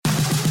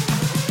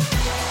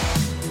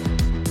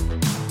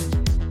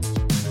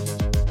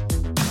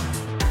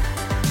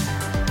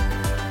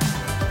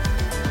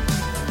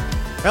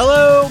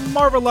Hello,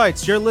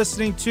 Marvelites. You're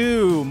listening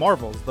to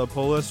Marvel's The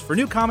Pull List for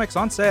new comics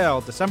on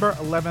sale December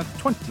 11th,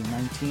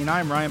 2019.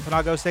 I'm Ryan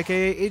Penagos,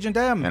 a.k.a. Agent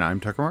M. And I'm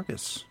Tucker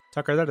Markus.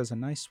 Tucker, that is a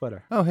nice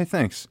sweater. Oh, hey,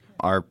 thanks.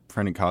 Our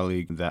friend and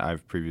colleague that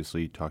I've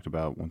previously talked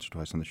about once or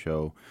twice on the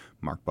show,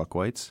 Mark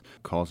Buckwhite's,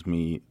 calls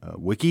me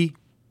Wiki,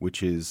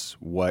 which is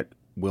what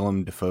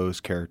Willem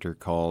Dafoe's character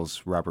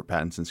calls Robert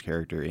Pattinson's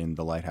character in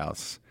The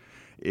Lighthouse.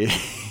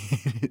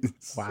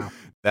 Wow.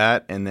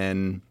 That, and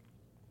then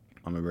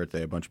on my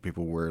birthday, a bunch of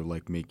people were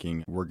like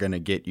making, we're going to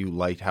get you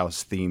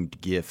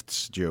Lighthouse-themed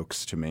gifts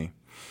jokes to me.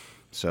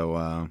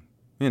 So,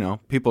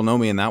 people know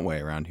me in that way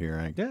around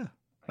here. Yeah.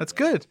 That's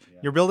good.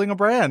 You're building a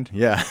brand.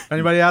 Yeah.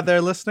 Anybody out there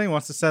listening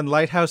wants to send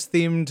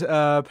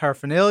Lighthouse-themed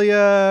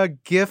paraphernalia,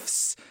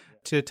 gifts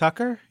to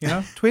Tucker,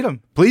 tweet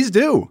him. Please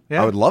do.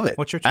 Yeah. I would love it.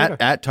 What's your Twitter?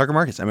 At Tucker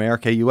Markus,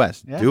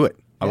 Markus. Yeah. Do it.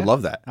 I would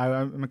love that.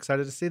 I'm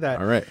excited to see that.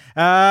 All right.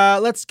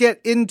 Let's get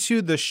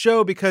into the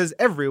show because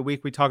every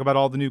week we talk about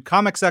all the new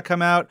comics that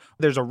come out.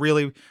 There's a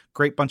really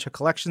great bunch of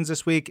collections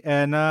this week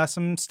and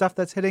some stuff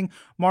that's hitting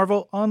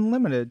Marvel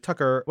Unlimited.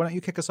 Tucker, why don't you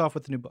kick us off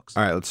with the new books?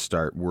 All right, let's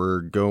start. We're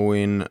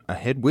going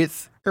ahead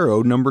with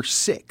AERO number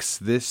 6.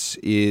 This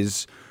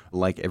is,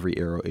 like every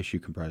AERO issue,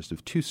 comprised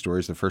of 2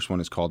 stories. The first one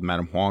is called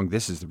Madame Huang.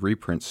 This is the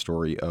reprint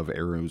story of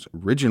AERO's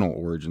original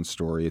origin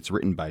story. It's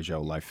written by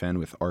Zhao Lifen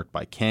with art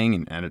by Kang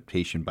and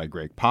adaptation by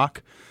Greg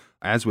Pak.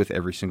 As with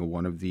every single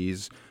one of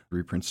these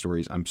reprint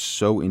stories, I'm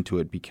so into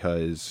it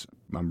because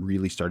I'm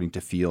really starting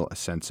to feel a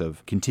sense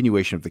of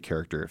continuation of the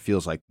character. It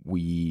feels like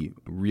we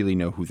really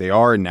know who they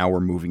are, and now we're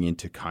moving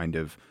into kind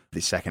of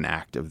the second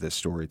act of this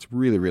story. It's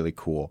really, really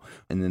cool.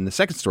 And then the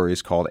second story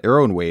is called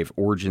AERO and Wave,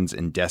 Origins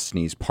and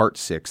Destinies, Part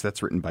 6.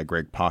 That's written by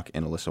Greg Pak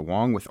and Alyssa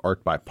Wong, with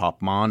art by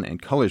Pop Mon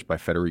and colors by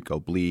Federico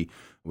Blee,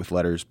 with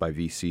letters by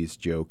VC's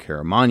Joe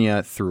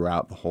Caramagna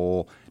throughout the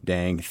whole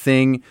dang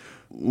thing.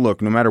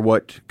 Look, no matter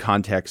what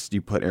context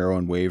you put AERO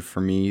and Wave, for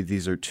me,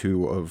 these are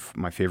 2 of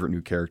my favorite new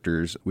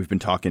characters. We've been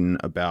talking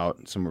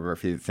about some of our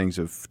favorite things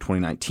of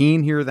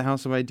 2019 here at the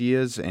House of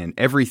Ideas, and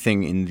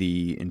everything in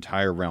the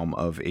entire realm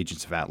of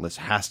Agents of Atlas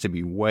has to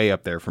be way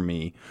up there for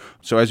me.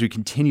 So as we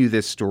continue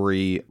this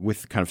story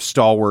with kind of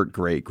stalwart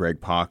great Greg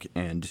Pak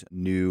and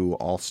new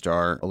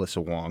all-star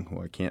Alyssa Wong,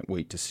 who I can't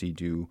wait to see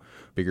do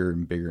bigger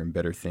and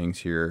better things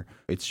here,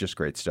 it's just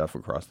great stuff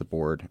across the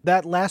board.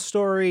 That last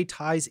story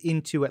ties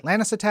into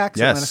Atlantis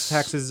Attacks. Yes. Atlantis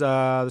Attacks is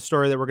the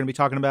story that we're going to be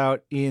talking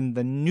about in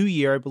the new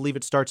year. I believe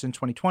it starts in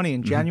 2020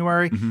 in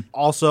January. Mm-hmm.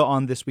 Also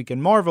on This Week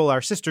in Marvel,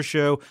 our sister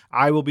show,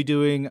 I will be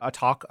doing a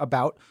talk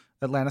about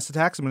Atlantis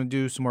Attacks. I'm going to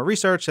do some more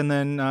research and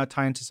then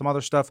tie into some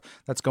other stuff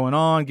that's going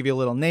on, give you a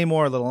little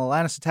Namor, a little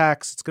Atlantis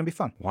Attacks. It's going to be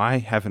fun. Why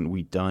haven't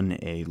we done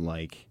a,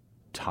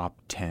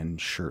 top 10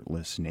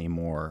 shirtless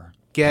Namor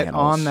Get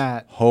panels? on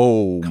that.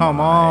 Oh,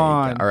 come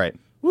on. God. All right.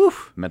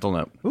 Woof. Mental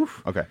note.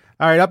 Oof. Okay.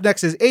 All right, up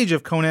next is Age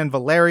of Conan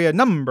Valeria,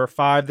 number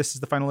 5. This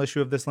is the final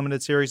issue of this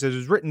limited series. It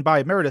is written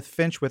by Meredith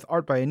Finch with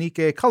art by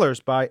Anike, colors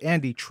by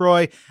Andy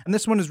Troy. And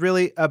this one is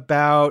really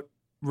about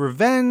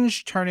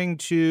revenge turning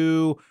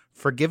to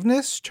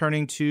forgiveness,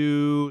 turning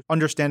to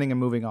understanding and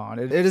moving on.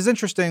 It is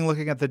interesting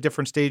looking at the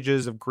different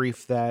stages of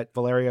grief that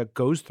Valeria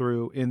goes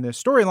through in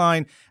this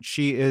storyline.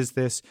 She is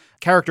this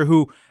character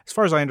who, as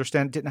far as I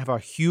understand, didn't have a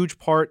huge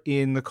part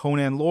in the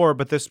Conan lore,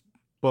 but this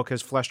book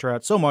has fleshed her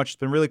out so much. It's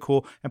been really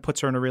cool and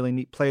puts her in a really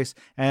neat place.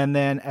 And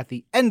then at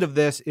the end of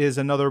this is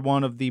another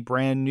one of the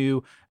brand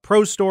new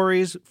prose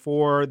stories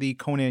for the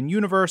Conan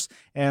universe.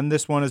 And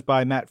this one is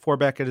by Matt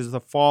Forbeck. It is The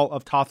Fall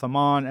of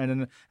Tathamon.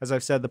 And as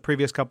I've said, the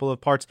previous couple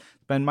of parts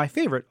have been my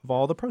favorite of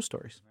all the prose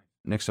stories.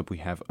 Next up, we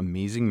have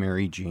Amazing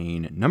Mary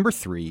Jane, number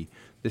 3.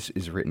 This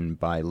is written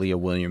by Leah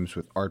Williams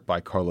with art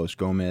by Carlos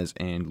Gomez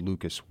and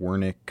Lucas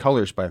Wernick,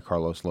 colors by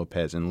Carlos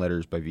Lopez, and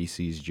letters by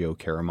VC's Joe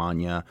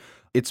Caramagna.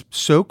 It's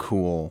so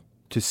cool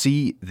to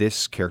see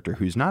this character,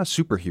 who's not a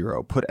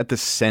superhero, put at the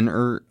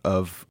center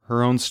of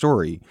her own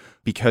story,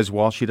 because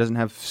while she doesn't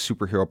have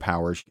superhero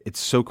powers, it's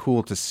so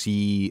cool to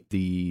see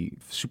the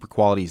super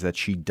qualities that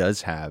she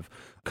does have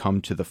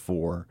come to the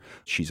fore.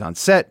 She's on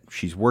set,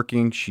 she's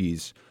working,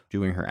 she's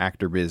doing her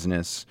actor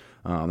business.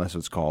 That's what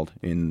it's called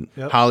in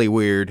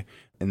Hollywood.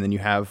 And then you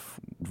have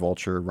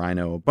Vulture,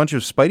 Rhino, a bunch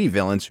of Spidey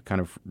villains kind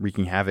of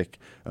wreaking havoc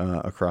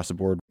across the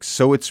board.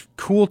 So it's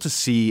cool to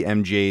see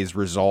MJ's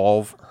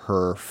resolve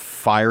her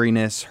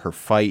fieriness, her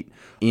fight,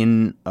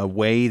 in a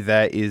way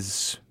that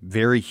is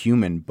very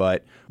human,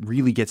 but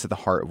really gets at the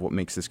heart of what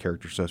makes this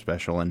character so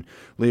special. And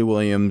Leah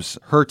Williams,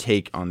 her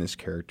take on this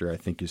character, I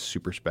think, is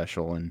super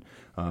special. And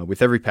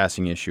with every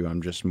passing issue,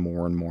 I'm just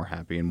more and more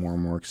happy and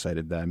more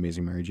excited that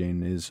Amazing Mary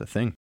Jane is a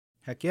thing.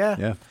 Heck yeah.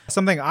 Yeah.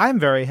 Something I'm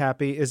very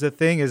happy is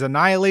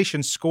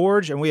Annihilation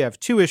Scourge, and we have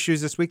 2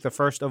 issues this week, the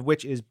first of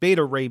which is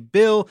Beta Ray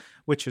Bill,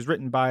 which is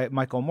written by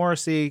Michael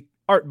Morrissey,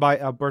 art by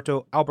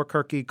Alberto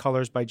Albuquerque,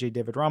 colors by J.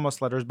 David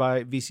Ramos, letters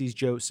by VC's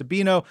Joe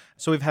Sabino.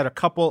 So we've had a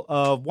couple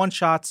of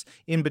one-shots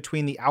in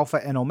between the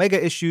Alpha and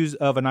Omega issues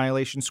of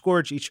Annihilation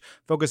Scourge, each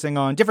focusing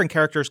on different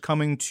characters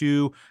coming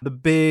to the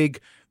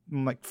big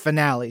like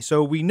finale.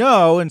 So we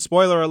know, and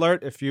spoiler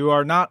alert, if you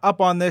are not up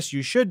on this,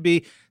 you should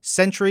be.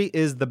 Sentry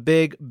is the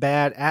big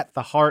bad at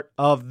the heart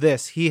of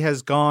this. He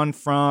has gone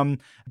from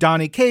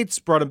Donny Cates,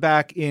 brought him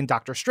back in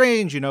Doctor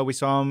Strange. We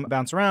saw him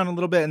bounce around a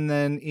little bit. And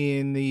then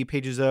in the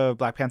pages of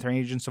Black Panther and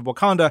Agents of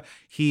Wakanda,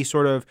 he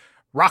sort of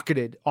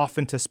rocketed off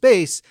into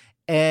space.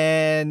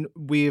 And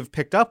we've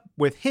picked up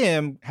with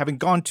him having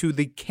gone to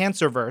the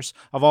Cancerverse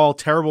of all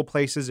terrible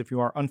places. If you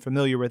are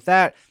unfamiliar with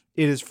that,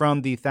 it is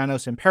from the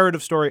Thanos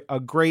Imperative story, a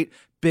great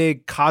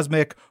big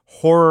cosmic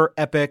horror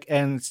epic,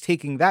 and it's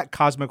taking that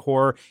cosmic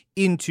horror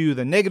into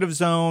the negative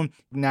zone,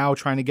 now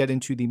trying to get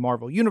into the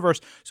Marvel universe.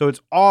 So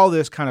it's all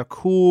this kind of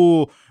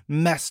cool,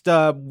 messed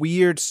up,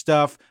 weird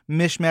stuff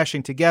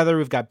mishmashing together.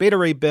 We've got Beta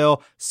Ray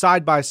Bill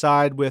side by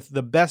side with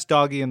the best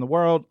doggy in the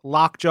world,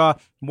 Lockjaw.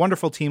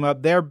 Wonderful team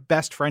up. Their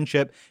best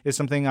friendship is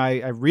something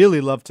I really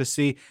love to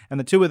see. And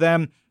the two of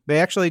them, they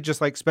actually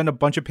just like spend a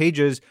bunch of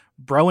pages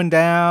broing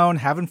down,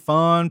 having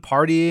fun,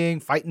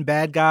 partying, fighting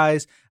bad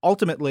guys.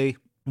 Ultimately,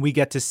 we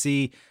get to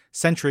see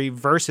Sentry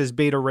versus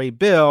Beta Ray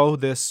Bill,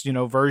 this,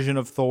 version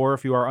of Thor,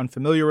 if you are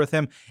unfamiliar with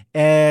him.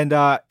 And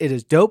it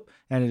is dope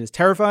and it is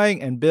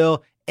terrifying. And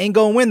Bill ain't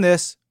gonna win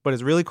this, but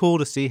it's really cool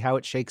to see how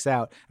it shakes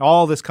out.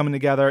 All this coming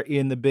together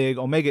in the big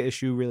Omega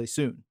issue really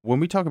soon. When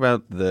we talk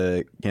about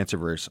the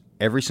Cancerverse,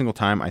 every single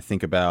time I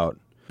think about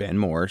Ben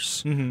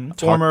Morse,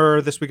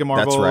 former This Week in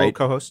Marvel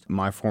co-host.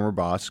 My former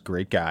boss,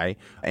 great guy.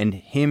 And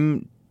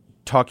him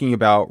talking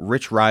about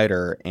Rich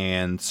Rider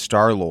and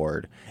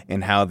Star-Lord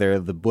and how they're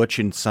the Butch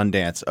and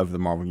Sundance of the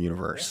Marvel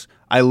Universe.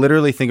 Yeah. I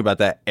literally think about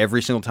that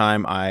every single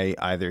time I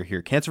either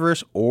hear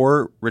Cancerverse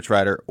or Rich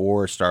Rider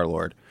or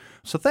Star-Lord.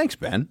 So thanks,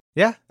 Ben.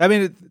 Yeah. I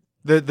mean,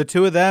 the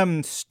two of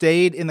them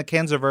stayed in the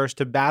Cancerverse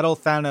to battle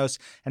Thanos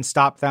and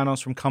stop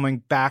Thanos from coming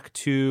back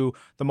to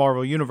the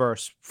Marvel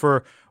Universe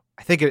for,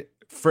 I think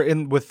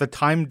with the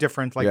time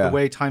difference, the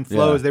way time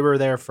flows, they were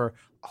there for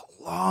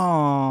a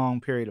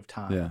long period of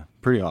time. Yeah,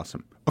 pretty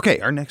awesome. Okay,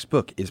 our next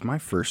book is my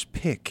first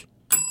pick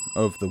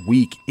of the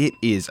week. It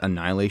is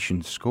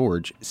Annihilation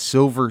Scourge,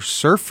 Silver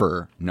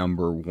Surfer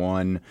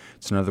 #1.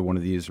 It's another one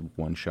of these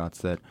one-shots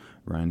that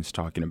Ryan is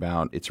talking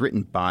about. It's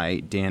written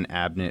by Dan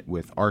Abnett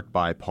with art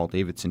by Paul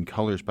Davidson,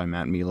 colors by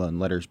Matt Mila, and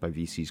letters by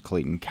VC's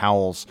Clayton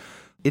Cowles.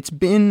 It's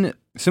been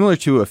similar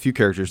to a few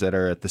characters that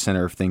are at the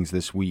center of things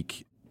this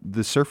week.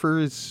 The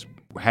Surfer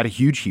had a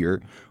huge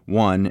year,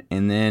 one,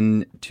 and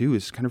then two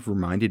has kind of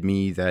reminded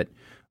me that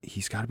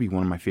he's got to be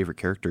one of my favorite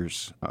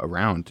characters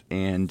around.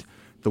 And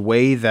the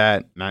way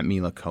that Matt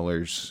Mila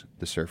colors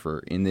the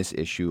Surfer in this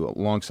issue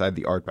alongside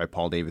the art by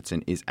Paul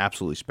Davidson is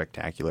absolutely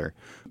spectacular.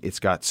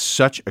 It's got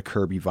such a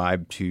Kirby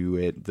vibe to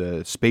it.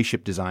 The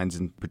spaceship designs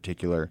in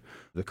particular,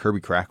 the Kirby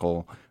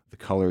crackle, the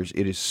colors,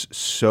 it is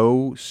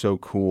so, so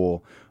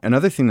cool.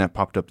 Another thing that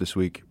popped up this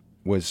week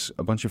was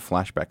a bunch of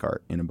flashback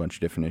art in a bunch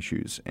of different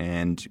issues,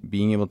 and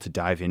being able to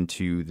dive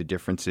into the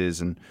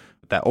differences and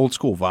that old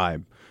school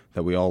vibe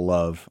that we all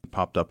love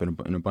popped up in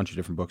a bunch of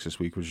different books this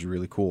week, which is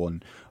really cool,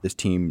 and this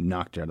team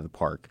knocked it out of the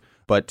park.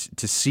 But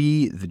to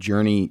see the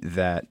journey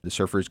that the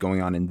Surfer is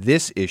going on in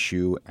this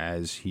issue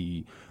as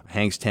he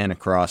hangs 10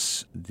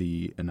 across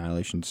the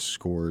Annihilation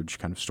Scourge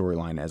kind of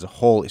storyline as a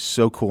whole is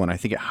so cool, and I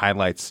think it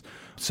highlights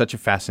such a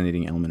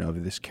fascinating element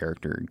of this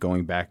character,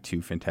 going back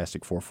to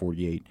Fantastic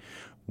 448,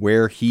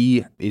 where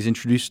he is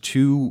introduced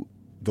to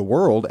the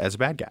world as a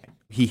bad guy.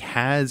 He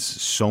has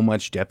so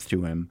much depth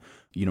to him.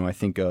 I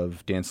think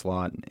of Dan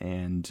Slott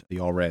and the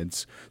All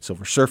Reds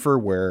Silver Surfer,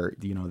 where,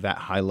 that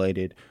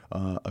highlighted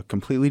a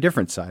completely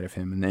different side of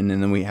him. And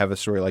then we have a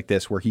story like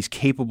this where he's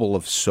capable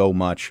of so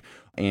much,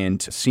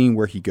 and seeing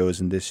where he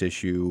goes in this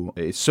issue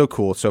is so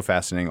cool. It's so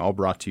fascinating. All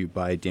brought to you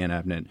by Dan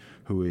Abnett,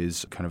 who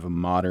is kind of a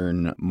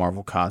modern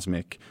Marvel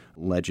cosmic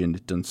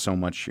legend, done so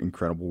much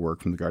incredible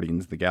work from the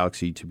Guardians of the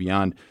Galaxy to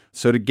beyond.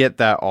 So to get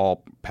that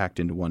all packed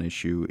into one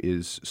issue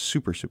is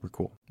super, super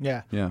cool.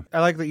 Yeah. I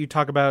like that you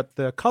talk about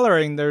the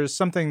coloring. There's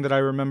something that I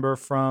remember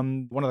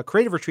from one of the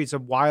creative retreats a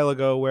while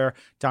ago where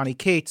Donny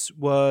Cates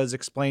was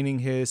explaining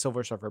his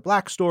Silver Surfer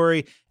Black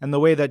story and the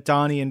way that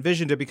Donny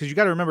envisioned it, because you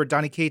got to remember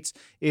Donny Cates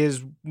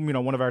is,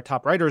 one of our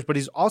top writers, but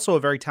he's also a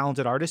very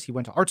talented artist. He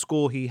went to art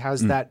school. He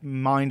has that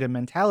mind and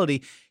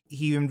mentality.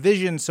 He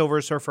envisioned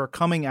Silver Surfer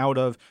coming out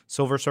of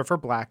Silver Surfer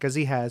Black, as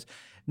he has,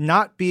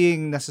 not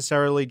being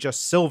necessarily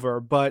just silver,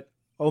 but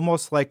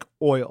almost like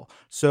oil.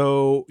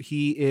 So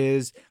he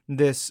is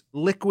this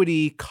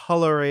liquidy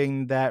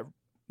coloring that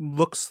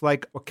looks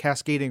like a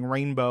cascading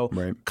rainbow,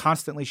 right,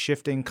 constantly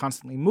shifting,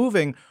 constantly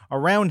moving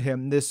around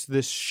him, this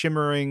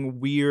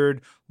shimmering,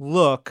 weird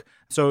look.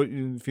 So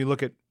if you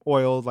look at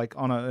oil like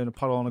in a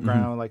puddle on the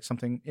ground, like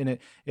something in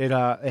it, it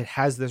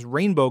has this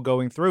rainbow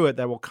going through it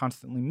that will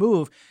constantly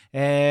move,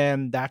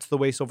 and that's the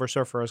way Silver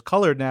Surfer is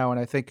colored now. And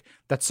I think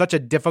that's such a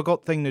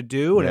difficult thing to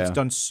do, and it's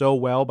done so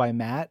well by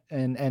Matt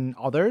and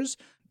others.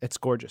 It's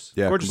gorgeous.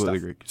 Yeah, gorgeous completely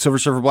stuff. agree. Silver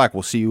Surfer Black,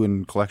 we'll see you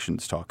in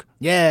collections talk.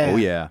 Yeah. Oh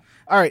yeah.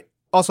 All right.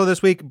 Also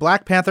this week,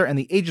 Black Panther and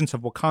the Agents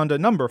of Wakanda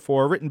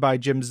 #4, written by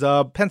Jim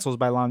Zub, pencils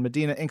by Lon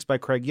Medina, inks by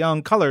Craig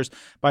Young, colors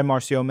by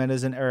Marcio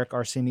Menez and Eric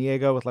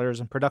Arciniego, with letters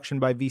and production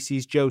by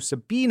VC's Joe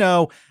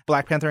Sabino.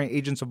 Black Panther and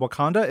Agents of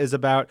Wakanda is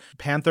about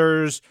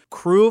Panther's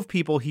crew of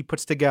people he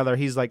puts together.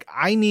 He's like,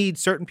 I need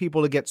certain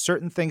people to get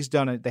certain things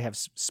done. They have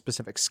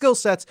specific skill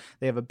sets,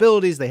 they have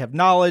abilities, they have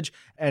knowledge.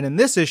 And in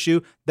this issue,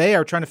 they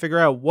are trying to figure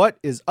out what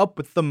is up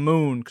with the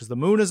moon, because the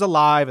moon is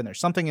alive and there's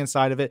something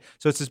inside of it.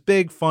 So it's this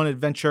big, fun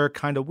adventure,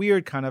 kind of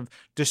weird, kind of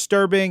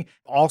disturbing.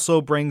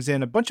 Also brings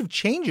in a bunch of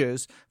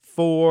changes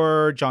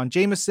for John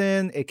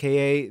Jameson,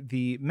 aka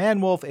the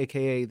Man-Wolf,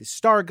 aka the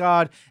Star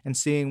God, and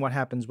seeing what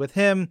happens with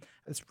him.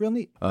 It's real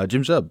neat.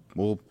 Jim Zub,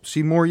 we'll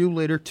see more of you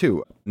later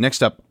too.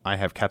 Next up, I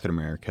have Captain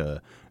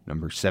America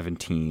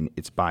 #17.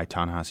 It's by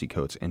Ta-Nehisi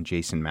Coates and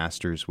Jason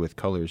Masters, with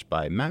colors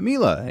by Matt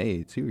Mila. Hey,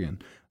 it's you again.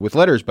 With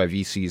letters by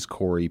VC's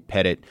Corey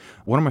Pettit.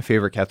 One of my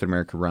favorite Captain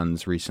America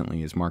runs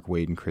recently is Mark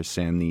Waid and Chris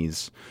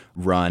Samnee's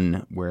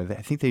run, where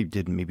I think they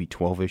did maybe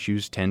 12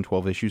 issues, 10,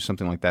 12 issues,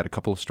 something like that, a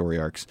couple of story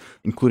arcs,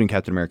 including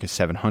Captain America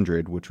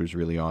 700, which was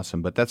really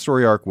awesome. But that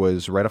story arc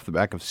was right off the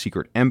back of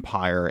Secret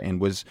Empire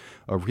and was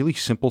a really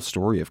simple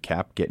story of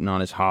Cap getting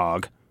on his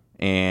hog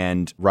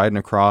and riding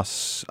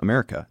across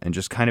America and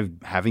just kind of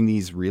having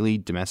these really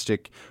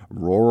domestic,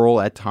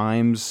 rural at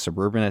times,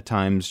 suburban at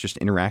times, just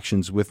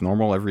interactions with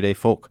normal everyday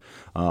folk.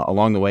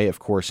 Along the way, of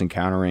course,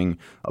 encountering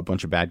a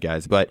bunch of bad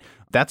guys. But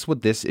that's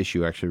what this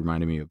issue actually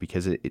reminded me of,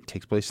 because it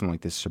takes place in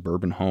like this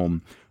suburban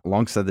home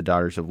alongside the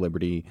Daughters of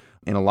Liberty.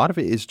 And a lot of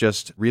it is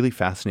just really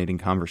fascinating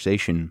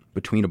conversation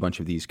between a bunch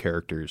of these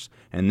characters.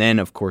 And then,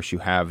 of course, you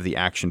have the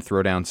action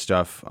throwdown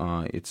stuff.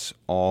 It's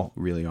all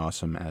really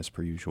awesome as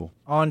per usual.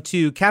 On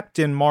to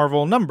Captain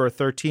Marvel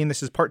 #13.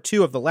 This is part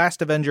 2 of The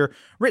Last Avenger,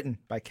 written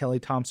by Kelly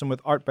Thompson with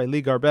art by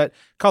Lee Garbett,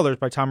 colors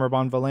by Tom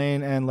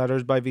Urban-Villain, and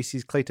letters by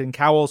VC's Clayton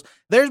Cowles.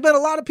 There's been a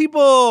lot of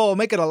people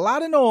making a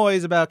lot of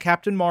noise about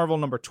Captain Marvel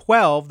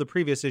 #12, the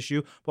previous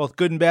issue, both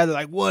good and bad. They're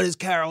like, what is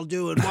Carol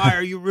doing? Why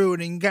are you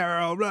ruining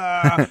Carol?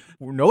 Blah.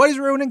 Nobody's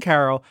ruining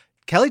Carol.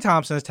 Kelly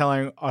Thompson is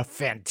telling a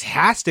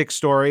fantastic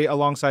story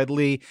alongside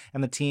Lee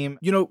and the team.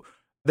 You know,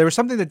 there was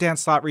something that Dan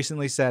Slott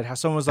recently said, how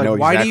someone was like, I know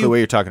exactly what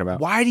you're talking about.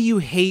 Why do you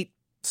hate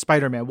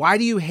Spider-Man? Why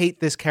do you hate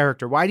this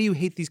character? Why do you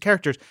hate these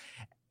characters?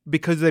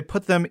 Because they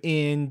put them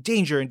in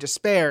danger and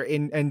despair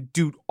and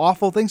do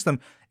awful things to them.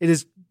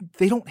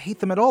 They don't hate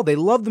them at all. They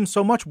love them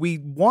so much. We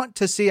want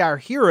to see our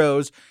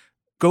heroes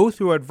go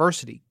through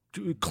adversity,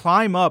 to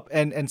climb up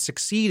and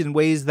succeed in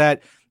ways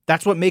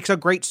that's what makes a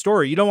great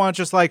story. You don't want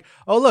just like,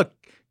 oh, look,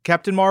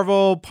 Captain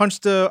Marvel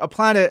punched a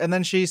planet and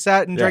then she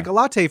sat and drank a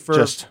latte for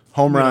just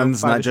home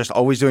runs, not just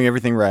always doing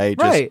everything right,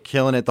 just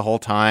killing it the whole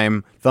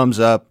time, thumbs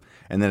up.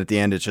 And then at the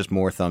end, it's just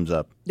more thumbs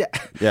up. Yeah.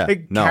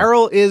 No.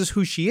 Carol is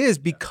who she is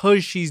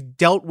because she's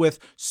dealt with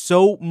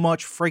so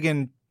much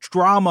friggin'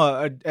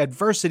 drama,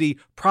 adversity,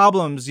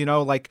 problems,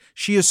 like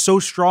she is so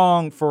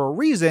strong for a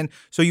reason.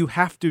 So you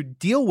have to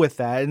deal with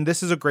that. And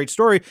this is a great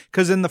story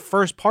because in the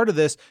first part of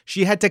this,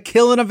 she had to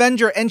kill an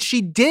Avenger and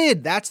she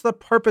did. That's the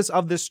purpose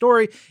of this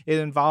story. It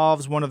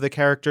involves one of the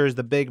characters,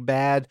 the big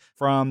bad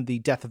from the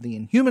Death of the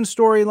Inhuman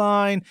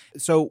storyline.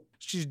 So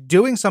she's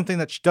doing something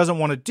that she doesn't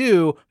want to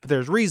do, but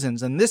there's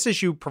reasons. And this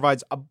issue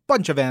provides a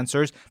bunch of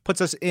answers,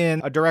 puts us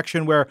in a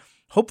direction where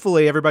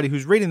hopefully everybody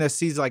who's reading this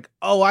sees like,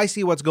 oh, I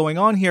see what's going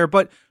on here.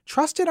 But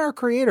trust in our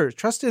creators,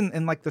 trust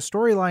in like the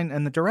storyline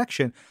and the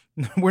direction.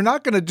 We're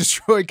not going to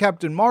destroy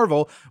Captain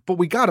Marvel, but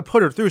we got to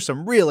put her through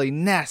some really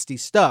nasty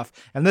stuff.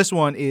 And this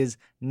one is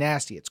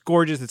nasty. It's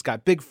gorgeous. It's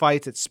got big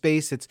fights. It's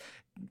space.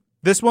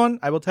 This one,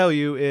 I will tell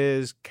you,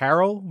 is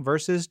Carol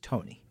versus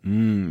Tony.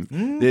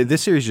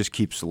 This series just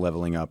keeps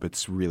leveling up.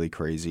 It's really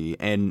crazy.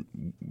 And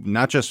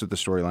not just with the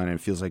storyline.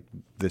 It feels like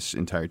this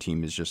entire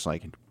team is just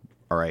like,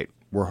 all right,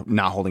 we're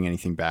not holding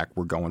anything back.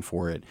 We're going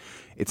for it.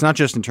 It's not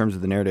just in terms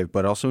of the narrative,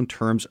 but also in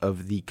terms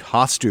of the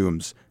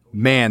costumes.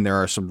 Man, there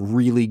are some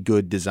really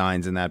good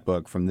designs in that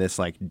book, from this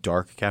like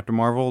dark Captain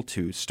Marvel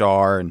to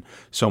Star, and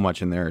so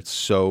much in there. It's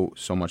so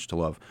much to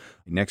love.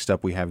 Next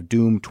up, we have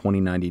Doom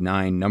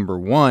 2099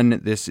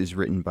 #1. This is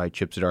written by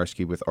Chip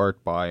Zdarsky with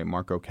art by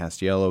Marco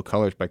Castiello,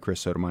 colors by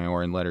Chris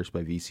Sotomayor, and letters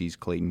by VC's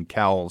Clayton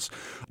Cowles.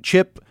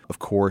 Chip, of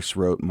course,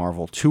 wrote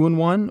Marvel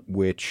 2-in-1,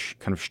 which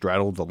kind of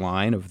straddled the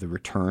line of the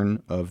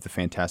return of the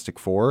Fantastic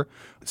Four.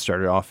 It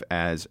started off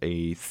as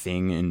a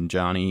Thing and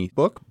Johnny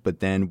book, but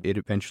then it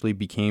eventually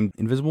became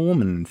Invisible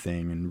Woman and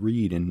Thing and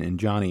Reed and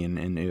Johnny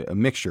and a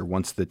mixture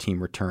once the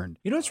team returned.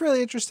 You know what's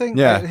really interesting?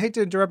 Yeah. I hate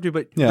to interrupt you,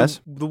 but yes.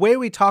 the way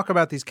we talk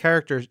about these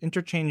characters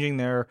interchanging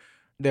their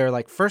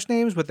like first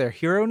names with their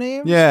hero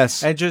names.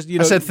 Yes. And just,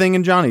 I said Thing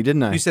and Johnny,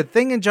 didn't I? You said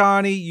Thing and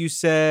Johnny. You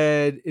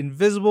said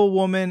Invisible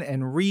Woman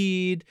and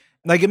Reed.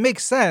 Like, it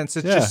makes sense.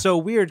 It's just so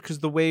weird because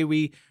the way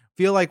we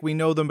feel like we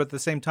know them, but at the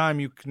same time,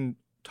 you can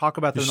talk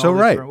about them in all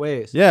different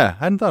ways. Yeah,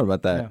 I hadn't thought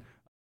about that.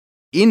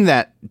 Yeah. In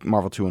that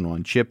Marvel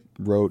 2-in-1, Chip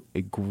wrote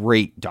a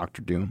great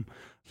Doctor Doom.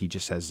 He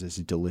just has this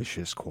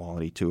delicious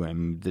quality to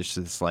him.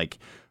 This like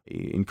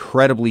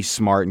incredibly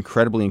smart,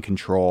 incredibly in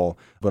control,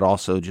 but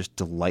also just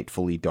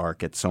delightfully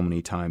dark at so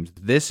many times.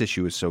 This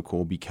issue is so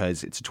cool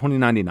because it's a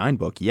 $20.99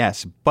 book,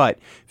 yes, but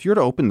if you were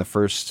to open the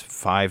first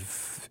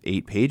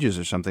 5-8 pages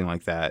or something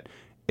like that,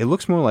 it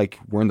looks more like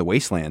we're in the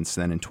Wastelands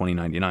than in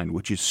 $20.99,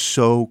 which is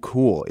so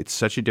cool. It's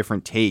such a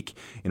different take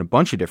in a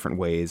bunch of different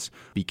ways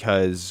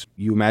because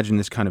you imagine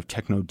this kind of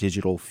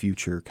techno-digital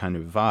future kind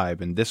of vibe,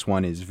 and this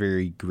one is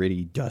very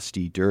gritty,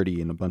 dusty,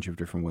 dirty in a bunch of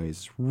different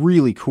ways.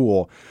 Really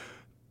cool.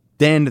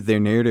 Then their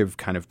narrative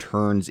kind of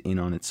turns in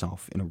on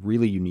itself in a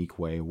really unique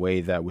way, a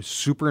way that was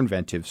super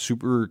inventive,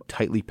 super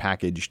tightly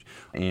packaged,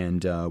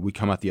 and we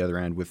come out the other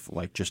end with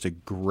like just a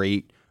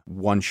great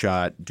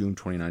one-shot Doom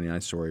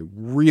 2099 story.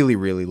 Really,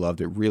 really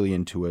loved it. Really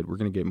into it. We're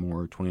going to get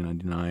more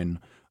 2099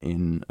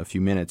 in a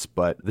few minutes,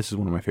 but this is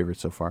one of my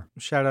favorites so far.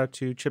 Shout out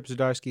to Chip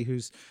Zdarsky,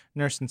 who's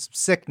nursing some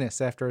sickness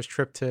after his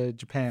trip to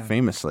Japan.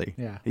 Famously.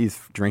 Yeah. He's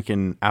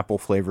drinking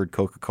apple-flavored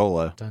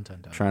Coca-Cola, Dun,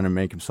 dun, dun. trying to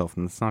make himself,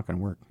 and it's not going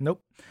to work.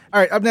 Nope. All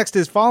right, up next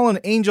is Fallen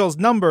Angels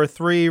number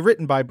 3,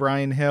 written by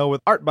Brian Hill,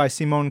 with art by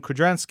Simone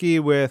Kudransky,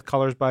 with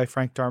colors by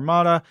Frank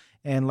Darmada,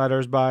 and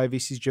letters by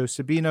VC's Joe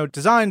Sabino,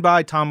 designed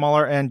by Tom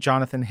Muller and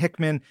Jonathan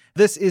Hickman.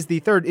 This is the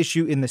 3rd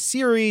issue in the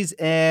series,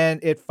 and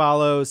it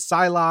follows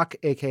Psylocke,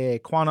 aka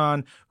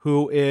Quanon,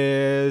 who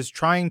is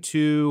trying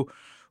to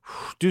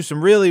do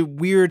some really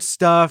weird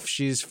stuff.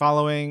 She's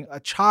following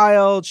a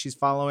child. She's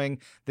following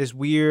this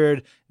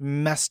weird,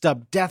 messed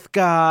up death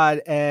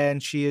god,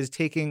 and she is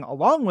taking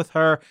along with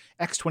her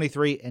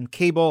X-23 and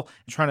Cable,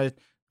 trying to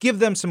give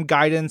them some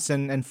guidance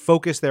and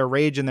focus their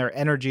rage and their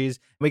energies.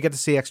 We get to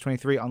see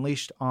X-23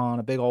 unleashed on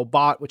a big old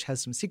bot, which has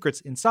some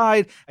secrets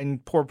inside.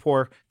 And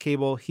poor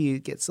Cable, he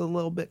gets a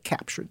little bit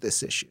captured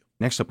this issue.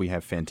 Next up, we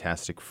have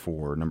Fantastic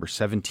Four, number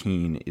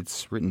 17.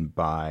 It's written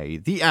by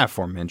the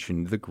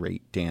aforementioned, the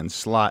great Dan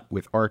Slott,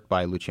 with art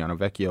by Luciano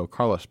Vecchio,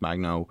 Carlos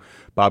Magno,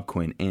 Bob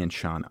Quinn, and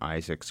Sean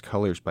Isaacs.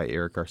 Colors by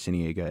Eric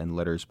Arciniega, and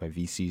letters by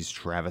VC's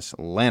Travis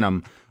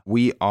Lanham.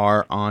 We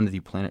are on the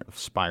planet of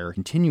Spire,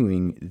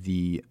 continuing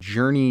the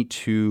journey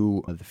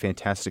to the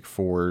Fantastic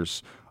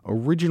Four's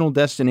original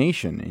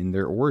destination in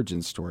their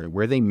origin story,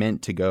 where they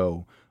meant to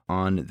go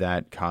on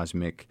that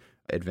cosmic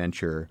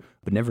adventure,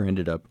 but never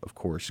ended up, of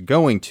course,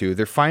 going to.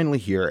 They're finally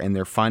here, and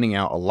they're finding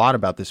out a lot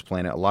about this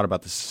planet, a lot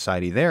about the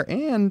society there,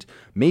 and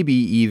maybe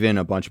even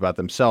a bunch about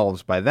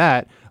themselves. By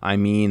that, I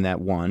mean that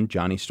one,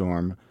 Johnny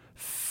Storm,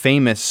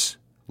 famous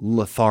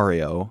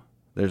Lothario,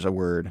 there's a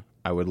word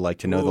I would like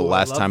to know the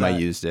last time I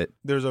used it.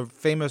 There's a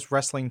famous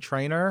wrestling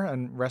trainer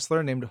and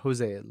wrestler named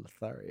Jose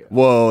Lothario.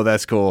 Whoa,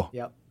 that's cool.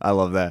 Yep. I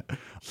love that.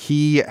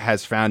 He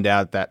has found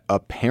out that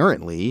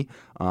apparently,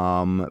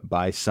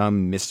 by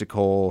some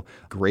mystical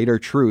greater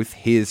truth,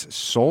 his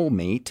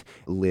soulmate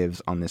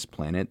lives on this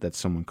planet. That's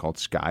someone called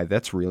Sky.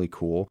 That's really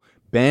cool.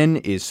 Ben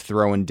is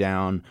throwing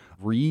down.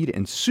 Reed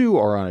and Sue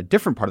are on a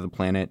different part of the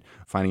planet,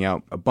 finding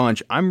out a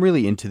bunch. I'm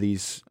really into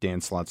these Dan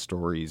Slott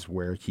stories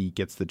where he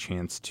gets the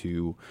chance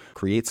to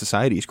create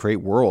societies,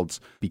 create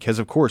worlds, because,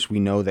 of course, we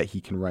know that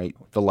he can write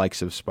the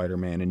likes of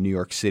Spider-Man in New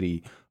York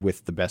City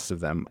with the best of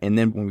them. And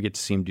then when we get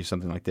to see him do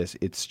something like this,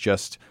 it's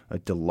just a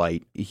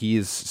delight. He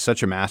is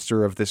such a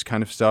master of this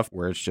kind of stuff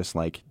where it's just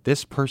like,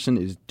 this person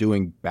is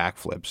doing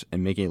backflips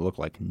and making it look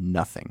like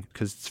nothing,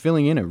 because it's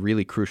filling in a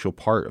really crucial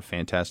part of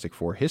Fantastic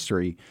Four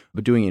history,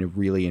 but doing it in a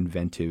really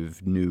inventive,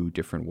 new,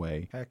 different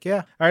way. Heck yeah.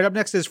 All right, up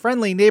next is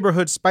Friendly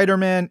Neighborhood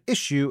Spider-Man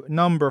issue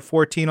number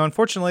 14.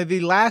 Unfortunately, the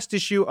last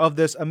issue of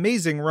this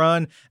amazing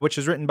run, which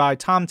is written by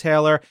Tom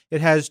Taylor. It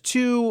has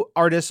 2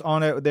 artists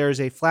on it. There's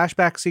a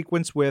flashback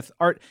sequence with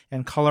art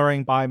and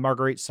coloring by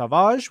Marguerite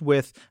Sauvage,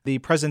 with the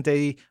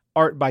present-day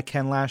art by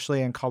Ken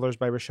Lashley and colors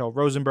by Rochelle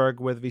Rosenberg,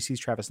 with VC's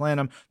Travis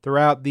Lanham.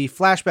 Throughout the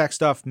flashback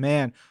stuff,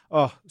 man,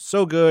 oh,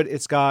 so good.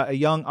 It's got a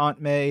young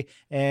Aunt May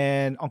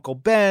and Uncle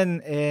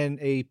Ben and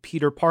a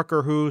Peter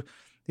Parker who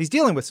he's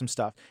dealing with some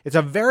stuff. It's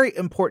a very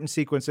important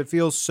sequence. It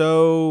feels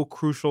so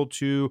crucial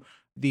to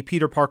the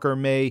Peter Parker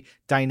May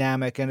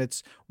dynamic, and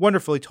it's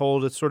wonderfully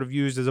told. It's sort of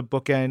used as a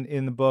bookend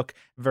in the book.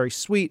 Very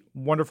sweet,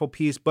 wonderful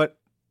piece, but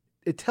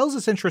it tells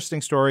this interesting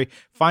story,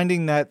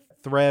 finding that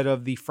thread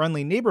of the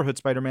friendly neighborhood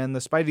Spider-Man, the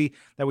Spidey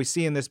that we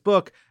see in this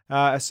book,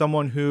 as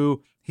someone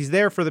who he's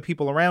there for the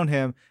people around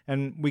him,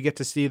 and we get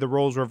to see the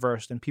roles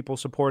reversed and people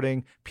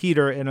supporting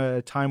Peter in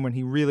a time when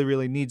he really,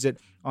 really needs it.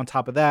 On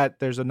top of that,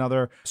 there's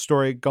another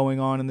story going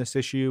on in this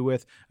issue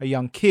with a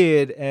young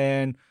kid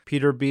and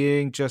Peter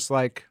being just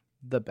like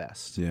the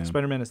best. Yeah.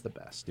 Spider-Man is the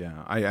best.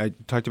 Yeah, I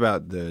talked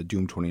about the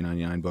Doom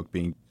 2099 book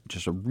being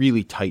just a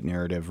really tight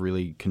narrative,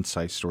 really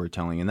concise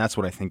storytelling, and that's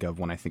what I think of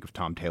when I think of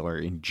Tom Taylor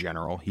in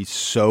general. He's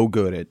so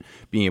good at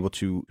being able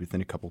to,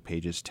 within a couple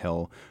pages,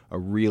 tell a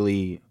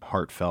really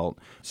heartfelt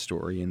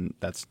story, and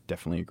that's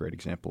definitely a great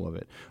example of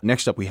it.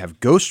 Next up, we have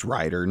Ghost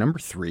Rider, number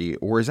 3,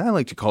 or as I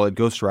like to call it,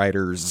 Ghost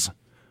Riders.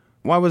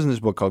 Why wasn't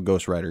this book called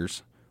Ghost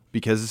Riders?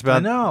 Because it's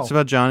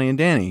about Johnny and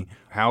Danny.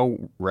 How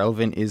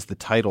relevant is the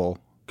title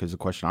because the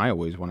question I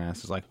always want to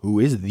ask is like, who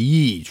is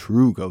the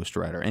true Ghost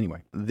Rider?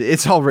 Anyway,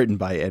 it's all written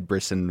by Ed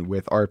Brisson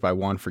with art by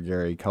Juan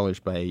Frigeri, colors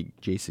by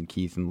Jason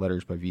Keith, and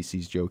letters by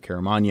VC's Joe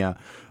Caramagna.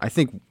 I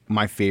think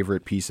my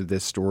favorite piece of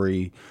this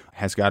story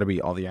has got to be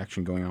all the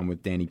action going on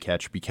with Danny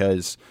Ketch,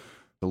 because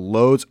the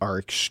loads are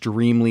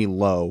extremely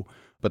low,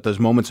 but those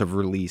moments of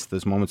release,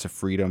 those moments of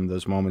freedom,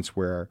 those moments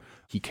where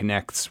he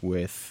connects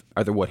with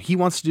either what he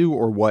wants to do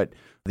or what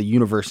the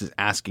universe is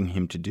asking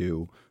him to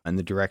do and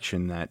the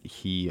direction that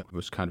he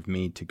was kind of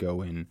made to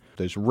go in.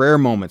 Those rare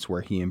moments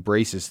where he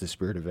embraces the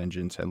spirit of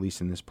vengeance, at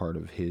least in this part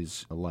of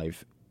his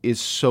life,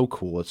 is so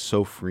cool. It's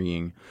so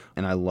freeing,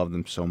 and I love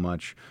them so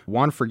much.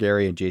 Juan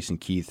Frigeri and Jason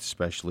Keith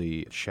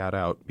especially, shout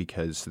out,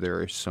 because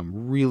there is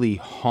some really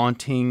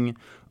haunting,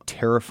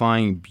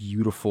 terrifying,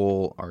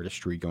 beautiful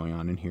artistry going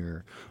on in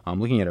here. I'm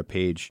looking at a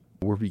page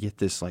where we get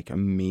this like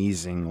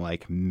amazing,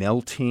 like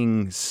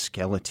melting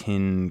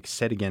skeleton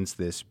set against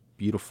this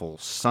beautiful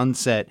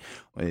sunset.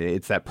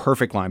 It's that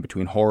perfect line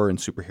between horror and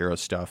superhero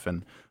stuff,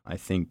 and I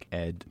think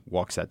Ed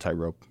walks that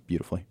tightrope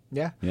beautifully.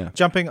 Yeah. Yeah.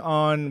 Jumping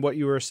on what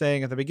you were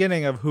saying at the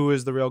beginning of who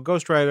is the real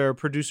Ghost Rider,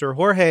 producer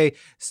Jorge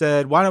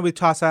said, why don't we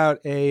toss out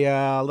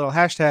a little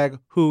hashtag,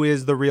 who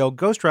is the real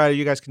Ghost Rider?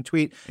 You guys can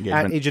tweet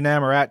at Agent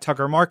M or at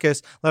Tucker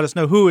Markus. Let us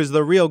know who is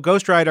the real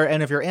Ghost Rider.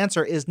 And if your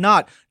answer is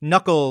not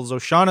Knuckles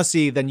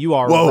O'Shaughnessy, then you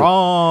are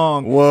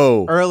wrong.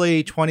 Whoa.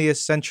 Early 20th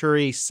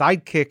century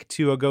sidekick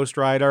to a Ghost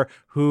Rider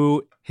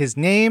who his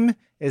name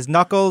is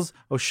Knuckles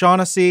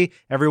O'Shaughnessy.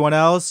 Everyone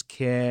else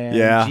can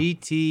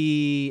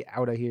GT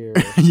out of here.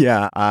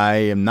 Yeah, I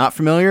am not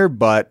familiar,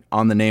 but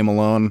on the name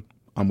alone,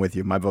 I'm with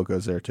you. My vote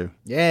goes there too.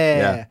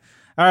 Yeah.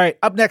 All right,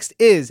 up next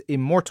is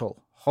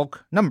Immortal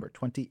Hulk number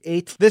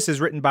 28. This is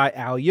written by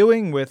Al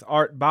Ewing with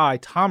art by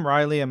Tom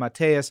Riley and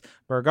Mateus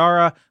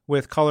Bergara,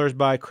 with colors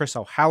by Chris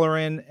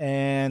O'Halloran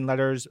and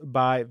letters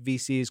by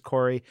VC's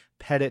Corey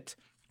Pettit.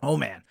 Oh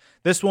man,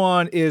 this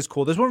one is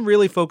cool. This one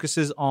really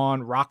focuses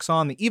on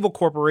Roxxon, the evil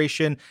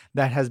corporation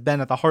that has been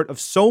at the heart of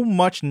so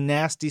much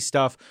nasty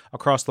stuff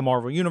across the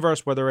Marvel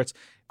Universe, whether it's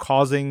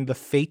causing the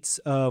fates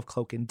of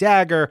Cloak and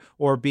Dagger,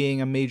 or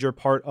being a major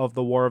part of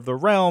the War of the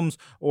Realms,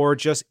 or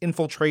just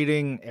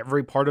infiltrating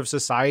every part of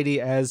society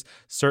as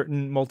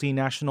certain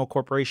multinational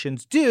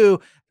corporations do.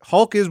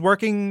 Hulk is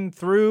working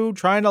through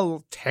trying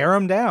to tear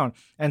him down.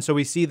 And so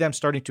we see them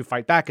starting to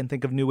fight back and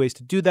think of new ways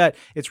to do that.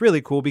 It's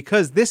really cool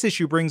because this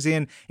issue brings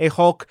in a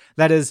Hulk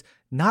that is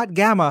not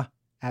Gamma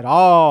at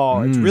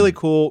all. It's really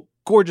cool.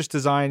 Gorgeous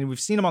design. We've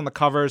seen him on the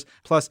covers.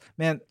 Plus,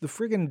 man, the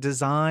friggin'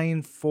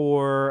 design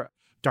for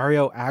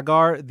Dario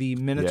Agar, the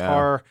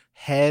Minotaur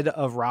head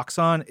of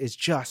Roxxon, is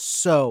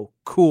just so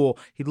cool.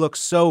 He looks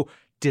so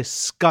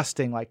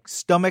disgusting, like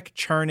stomach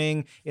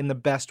churning in the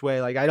best way.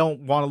 Like, I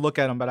don't want to look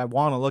at him, but I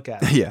want to look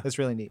at him. Yeah. It's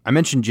really neat. I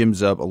mentioned Jim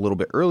Zub a little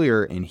bit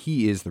earlier, and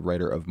he is the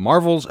writer of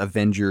Marvel's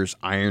Avengers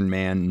Iron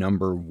Man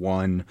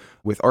 #1,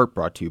 with art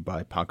brought to you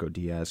by Paco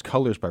Diaz,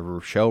 colors by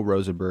Rochelle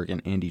Rosenberg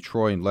and Andy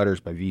Troy, and letters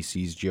by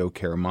VC's Joe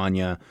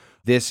Caramagna.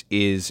 This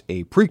is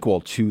a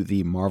prequel to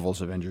the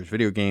Marvel's Avengers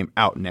video game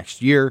out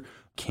next year.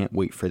 Can't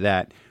wait for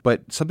that.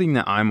 But something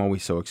that I'm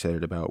always so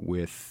excited about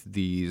with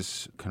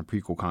these kind of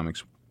prequel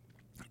comics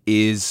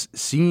is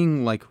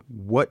seeing like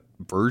what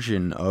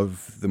version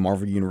of the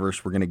Marvel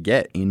Universe we're going to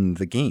get in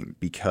the game,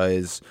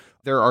 because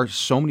there are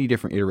so many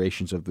different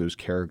iterations of those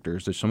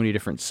characters. There's so many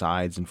different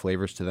sides and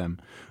flavors to them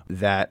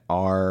that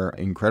are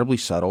incredibly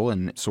subtle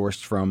and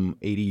sourced from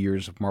 80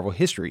 years of Marvel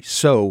history.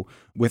 So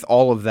with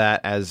all of that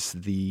as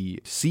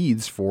the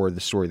seeds for the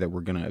story that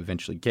we're going to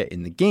eventually get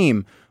in the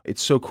game,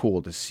 it's so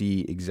cool to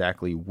see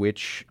exactly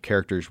which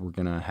characters we're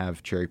going to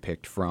have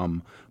cherry-picked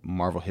from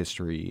Marvel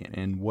history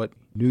and what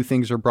new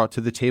things are brought to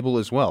the table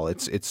as well.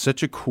 It's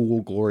such a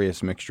cool,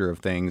 glorious mixture of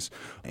things.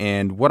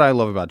 And what I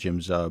love about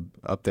Jim Zub,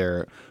 up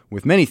there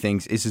with many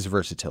things, is his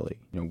versatility.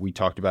 You know, we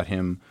talked about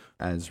him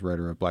as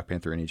writer of Black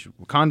Panther and Age of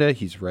Wakanda.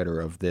 He's writer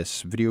of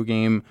this video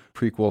game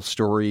prequel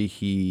story.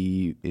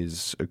 He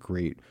is a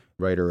great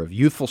writer of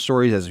youthful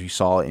stories, as we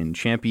saw in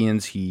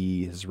Champions.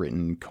 He has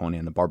written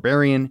Conan the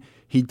Barbarian.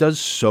 He does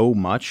so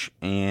much,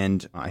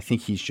 and I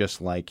think he's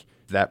just like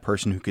that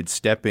person who could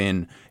step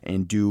in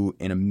and do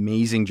an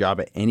amazing job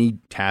at any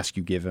task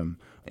you give him.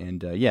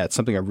 And it's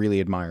something I really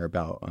admire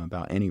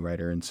about any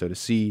writer. And so to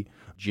see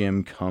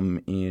Jim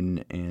come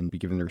in and be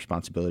given the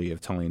responsibility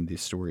of telling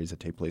these stories that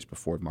take place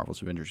before the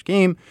Marvel's Avengers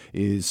game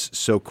is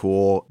so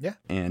cool. Yeah.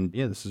 And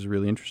this is a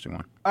really interesting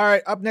one. All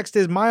right, up next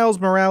is Miles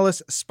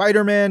Morales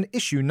Spider-Man,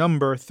 issue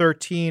number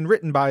 13,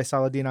 written by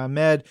Saladin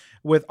Ahmed,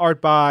 with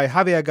art by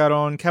Javier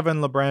Garon,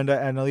 Kevin Labranda,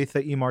 and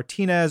Alitha E.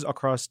 Martinez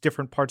across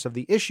different parts of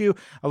the issue,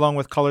 along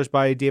with colors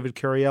by David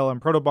Curiel and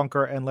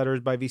Protobunker, and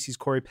letters by VC's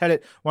Corey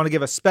Pettit. Want to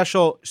give a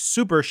special,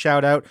 super super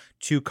shout out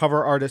to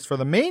cover artists for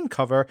the main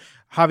cover,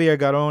 Javier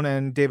Garon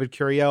and David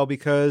Curiel,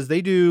 because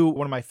they do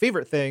one of my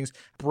favorite things,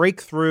 break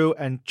through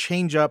and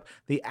change up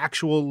the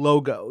actual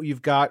logo.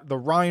 You've got the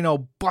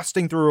rhino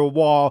busting through a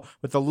wall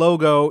with the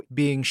logo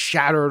being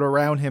shattered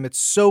around him. It's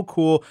so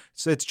cool.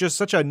 So it's just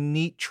such a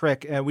neat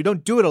trick, and we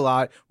don't do it a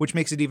lot, which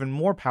makes it even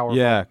more powerful.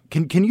 Yeah.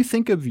 Can you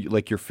think of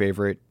like your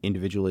favorite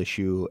individual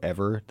issue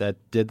ever that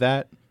did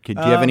that? Do you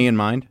have any in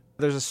mind?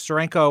 There's a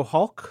Steranko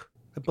Hulk,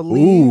 I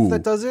believe,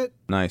 that does it.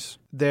 Nice.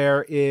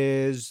 There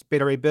is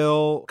Beta Ray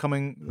Bill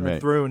coming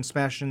through and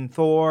smashing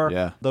Thor.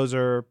 Yeah. Those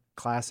are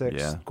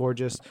classics,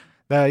 gorgeous.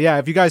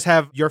 If you guys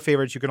have your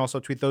favorites, you can also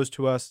tweet those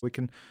to us. We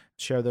can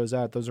share those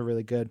out. Those are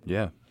really good.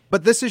 Yeah.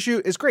 But this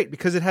issue is great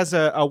because it has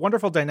a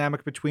wonderful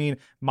dynamic between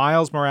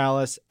Miles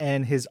Morales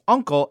and his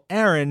uncle,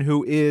 Aaron,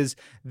 who is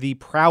the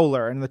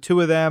Prowler. And the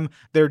two of them,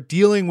 they're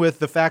dealing with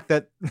the fact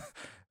that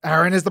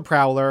Aaron is the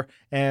Prowler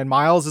and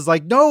Miles is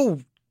like, no,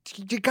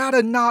 you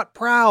gotta not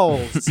prowl.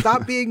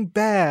 Stop being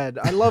bad.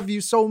 I love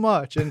you so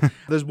much. And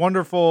this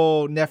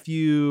wonderful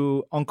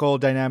nephew-uncle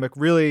dynamic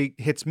really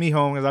hits me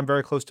home because I'm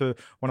very close to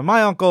one of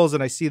my uncles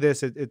and I see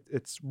this.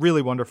 It's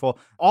really wonderful.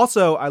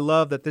 Also, I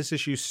love that this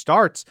issue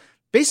starts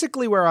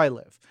basically where I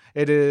live.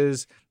 It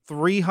is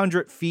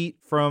 300 feet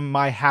from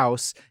my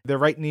house. They're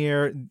right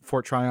near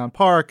Fort Tryon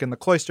Park and the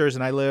Cloisters,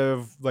 and I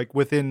live like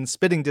within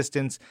spitting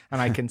distance,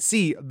 and I can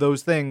see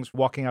those things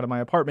walking out of my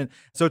apartment.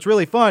 So it's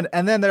really fun.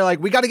 And then they're like,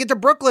 we got to get to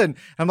Brooklyn.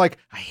 I'm like,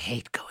 I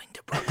hate going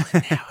to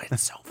Brooklyn now.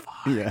 It's so far.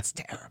 It's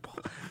terrible.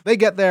 They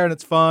get there and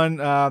it's fun.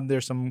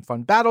 There's some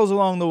fun battles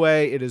along the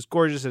way. It is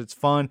gorgeous. It's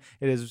fun.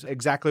 It is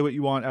exactly what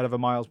you want out of a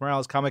Miles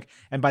Morales comic.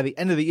 And by the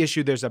end of the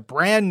issue, there's a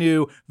brand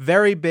new,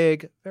 very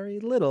big, very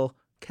little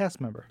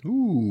cast member.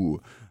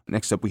 Ooh.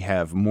 Next up, we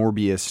have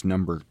Morbius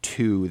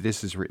 #2.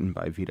 This is written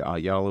by Vita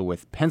Ayala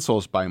with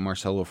pencils by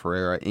Marcelo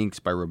Ferreira, inks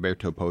by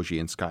Roberto Poggi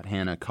and Scott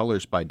Hanna,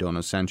 colors by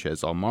Dono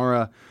Sanchez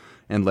Almara,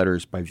 and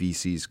letters by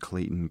VC's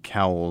Clayton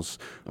Cowles.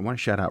 I want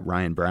to shout out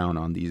Ryan Brown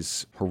on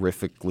these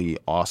horrifically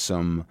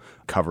awesome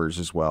covers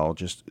as well.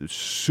 Just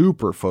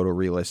super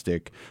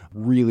photorealistic,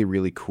 really,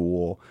 really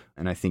cool,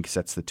 and I think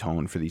sets the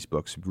tone for these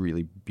books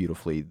really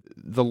beautifully.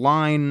 The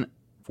line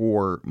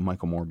for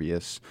Michael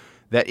Morbius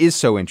that is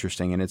so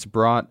interesting, and it's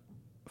brought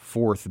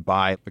forth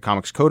by the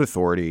Comics Code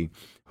Authority,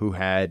 who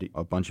had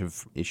a bunch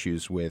of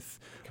issues with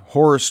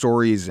horror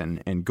stories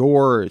and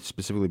gore,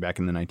 specifically back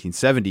in the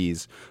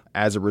 1970s.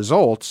 As a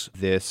result,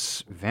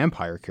 this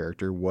vampire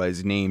character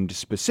was named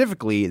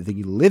specifically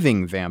the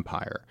living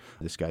vampire.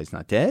 This guy's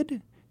not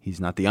dead.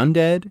 He's not the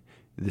undead.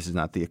 This is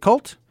not the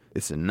occult.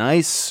 It's a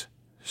nice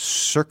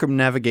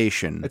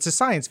circumnavigation. It's a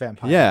science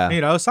vampire. Yeah.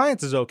 You know,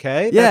 science is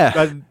okay. Yeah.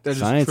 That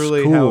Science is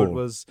truly cool.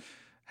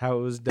 how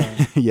it was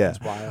done. Yeah. It's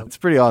wild. It's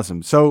pretty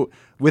awesome. So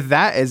with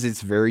that as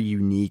its very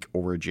unique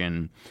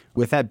origin,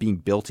 with that being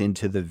built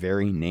into the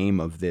very name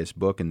of this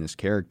book and this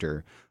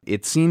character,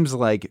 it seems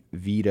like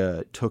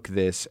Vita took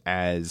this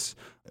as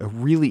a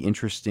really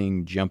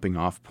interesting jumping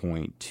off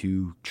point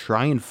to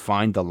try and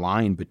find the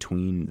line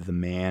between the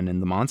man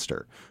and the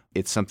monster.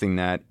 It's something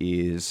that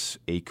is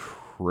a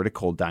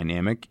critical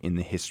dynamic in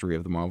the history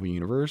of the Marvel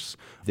Universe,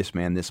 this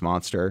man, this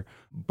monster.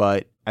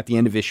 But at the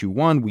end of issue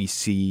 1, we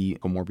see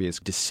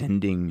Morbius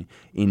descending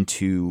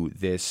into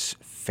this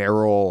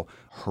feral,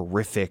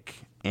 horrific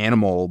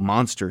animal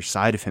monster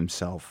side of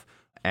himself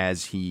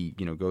as he,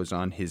 goes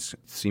on his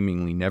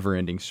seemingly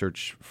never-ending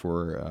search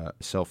for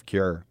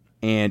self-cure.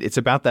 And it's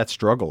about that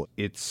struggle.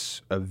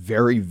 It's a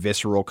very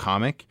visceral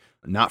comic,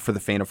 not for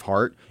the faint of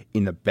heart,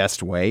 in the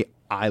best way.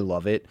 I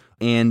love it.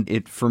 And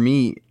it, for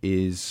me,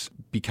 is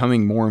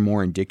becoming more and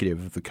more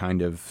indicative of the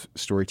kind of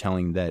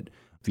storytelling that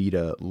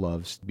Vita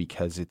loves,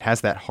 because it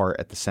has that heart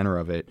at the center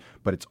of it,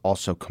 but it's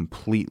also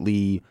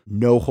completely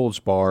no holds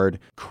barred,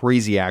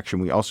 crazy action.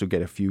 We also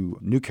get a few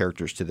new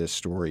characters to this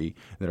story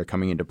that are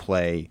coming into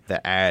play that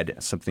add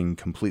something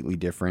completely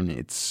different.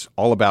 It's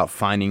all about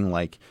finding,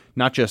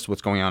 not just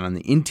what's going on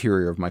the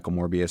interior of Michael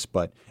Morbius,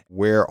 but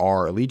where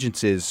are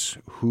allegiances,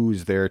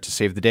 who's there to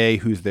save the day,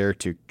 who's there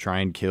to try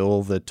and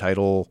kill the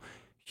title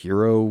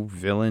hero,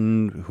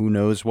 villain, who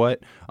knows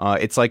what.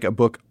 It's like a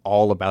book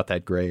all about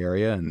that gray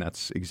area, and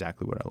that's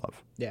exactly what I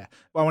love. Yeah.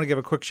 Well, I want to give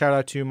a quick shout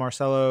out to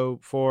Marcelo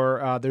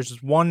for there's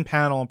this one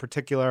panel in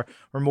particular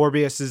where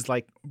Morbius is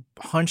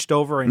hunched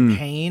over in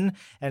pain,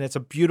 and it's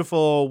a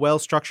beautiful,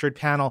 well-structured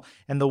panel,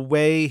 and the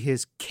way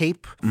his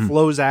cape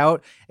flows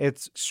out,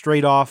 it's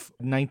straight off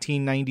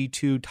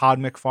 1992 Todd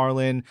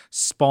McFarlane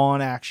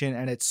Spawn action,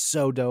 and it's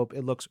so dope.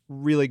 It looks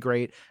really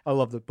great. I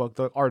love the book.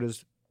 The art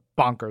is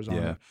bonkers on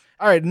it.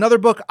 All right, another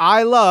book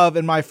I love,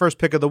 and my first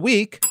pick of the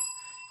week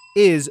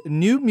is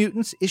New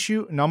Mutants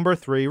issue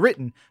 #3,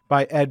 written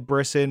by Ed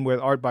Brisson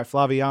with art by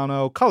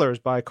Flaviano, colors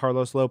by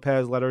Carlos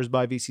Lopez, letters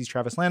by VC's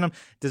Travis Lanham,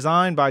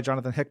 designed by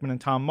Jonathan Hickman and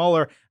Tom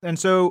Muller. And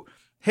so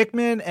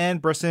Hickman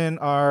and Brisson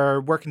are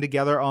working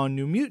together on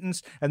New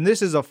Mutants, and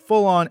this is a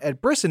full-on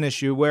Ed Brisson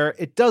issue where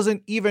it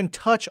doesn't even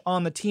touch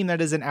on the team that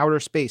is in outer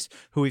space,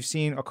 who we've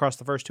seen across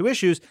the first 2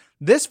 issues.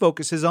 This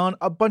focuses on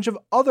a bunch of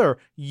other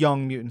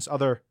young mutants,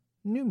 other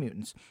New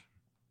Mutants.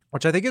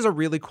 which I think is a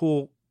really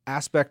cool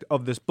aspect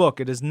of this book.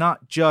 It is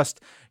not just,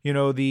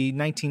 the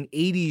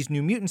 1980s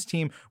New Mutants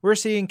team. We're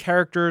seeing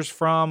characters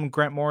from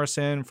Grant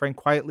Morrison, Frank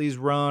Quitely's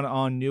run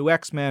on New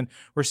X-Men.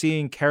 We're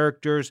seeing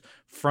characters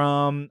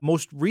from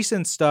most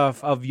recent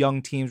stuff of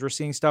young teams. We're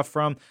seeing stuff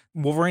from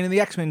Wolverine and the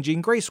X-Men,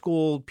 Jean Grey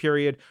School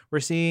period. We're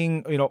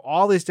seeing,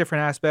 all these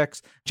different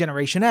aspects,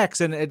 Generation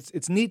X, and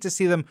it's neat to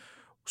see them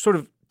sort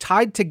of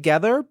tied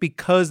together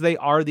because they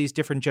are these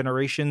different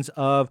generations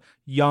of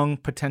young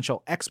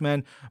potential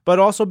X-Men, but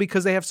also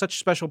because they have such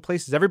special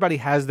places. Everybody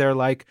has their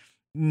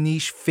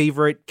niche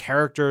favorite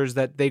characters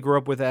that they grew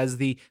up with as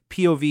the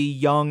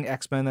POV young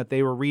X-Men that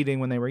they were reading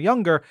when they were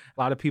younger.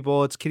 A lot of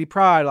people, it's Kitty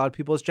Pryde. A lot of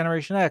people, it's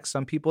Generation X.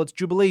 Some people, it's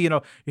Jubilee.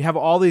 You have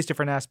all these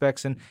different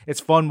aspects, and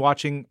it's fun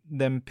watching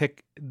them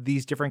pick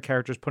these different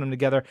characters, put them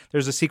together.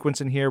 There's a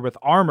sequence in here with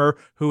Armor,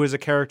 who is a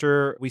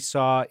character we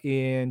saw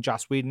in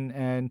Joss Whedon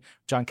and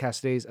John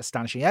Cassaday's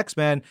Astonishing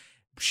X-Men.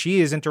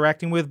 She is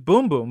interacting with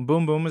Boom Boom.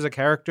 Boom Boom is a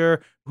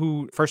character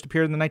who first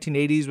appeared in the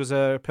 1980s, was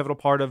a pivotal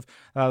part of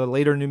the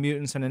later New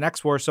Mutants and an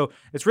X-Force. So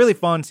it's really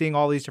fun seeing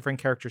all these different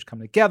characters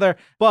come together.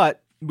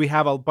 But we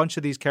have a bunch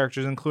of these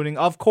characters, including,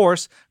 of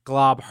course,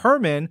 Glob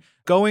Herman,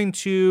 going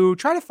to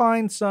try to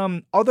find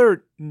some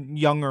other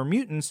younger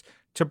mutants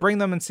to bring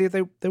them and see if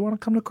they want to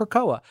come to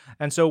Krakoa.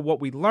 And so what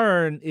we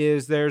learn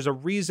is there's a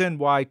reason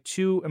why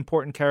two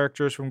important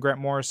characters from Grant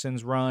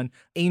Morrison's run,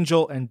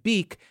 Angel and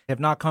Beak, have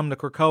not come to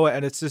Krakoa.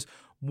 And it's this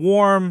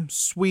warm,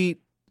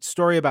 sweet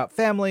story about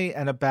family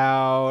and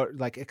about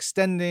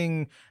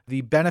extending the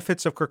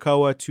benefits of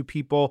Krakoa to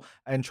people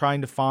and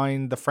trying to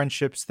find the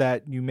friendships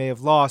that you may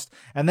have lost.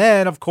 And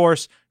then, of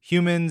course,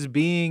 humans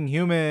being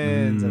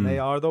humans, and they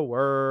are the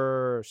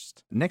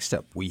worst. Next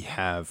up, we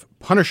have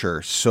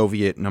Punisher,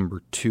 Soviet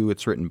 #2.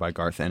 It's written by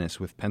Garth Ennis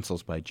with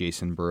pencils by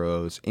Jason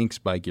Burrows, inks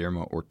by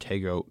Guillermo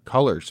Ortega,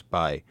 colors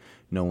by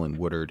Nolan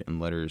Woodard, and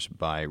letters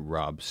by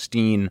Rob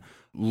Steen.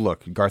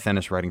 Look, Garth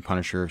Ennis writing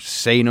Punisher,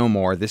 say no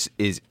more. This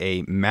is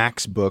a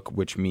Max book,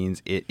 which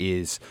means it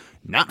is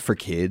not for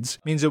kids.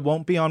 Means it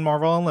won't be on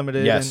Marvel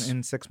Unlimited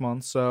in 6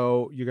 months,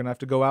 so you're going to have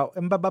to go out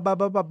and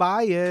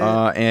buy it.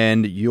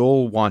 And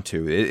you'll want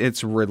to.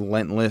 It's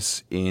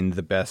relentless in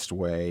the best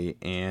way.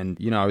 And,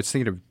 I was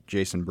thinking of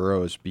Jason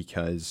Burrows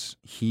because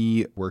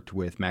he worked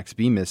with Max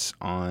Bemis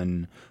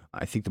on,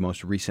 I think, the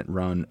most recent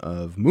run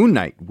of Moon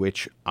Knight,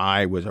 which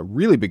I was a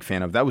really big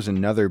fan of. That was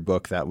another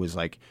book that was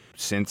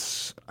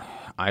since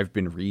I've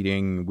been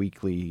reading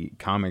weekly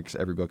comics,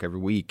 every book, every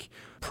week,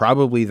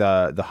 probably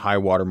the high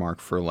watermark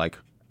for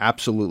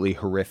absolutely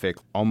horrific,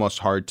 almost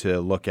hard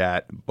to look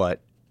at,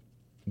 but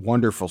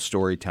wonderful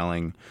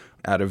storytelling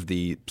out of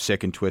the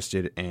sick and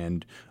twisted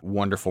and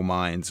wonderful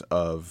minds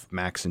of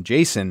Max and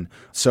Jason.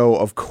 So,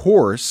 of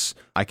course,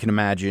 I can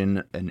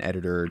imagine an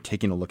editor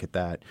taking a look at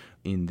that,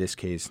 in this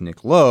case,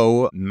 Nick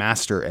Lowe,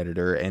 master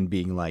editor, and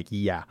being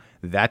yeah,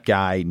 that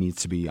guy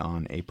needs to be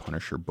on a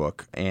Punisher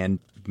book. And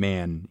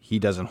man, he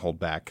doesn't hold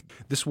back.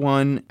 This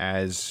one,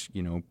 as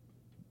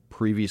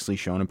previously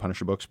shown in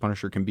Punisher books,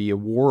 Punisher can be a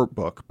war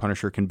book.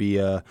 Punisher can be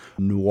a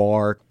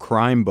noir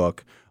crime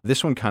book.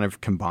 This one kind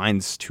of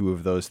combines two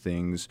of those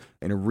things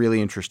in a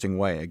really interesting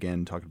way.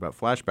 Again, talking about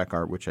flashback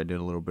art, which I did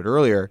a little bit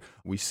earlier,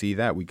 we see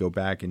that. We go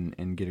back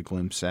and get a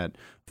glimpse at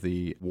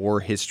the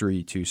war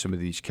history to some of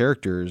these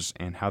characters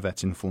and how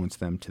that's influenced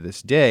them to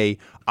this day.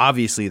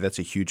 Obviously, that's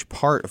a huge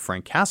part of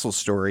Frank Castle's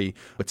story,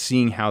 but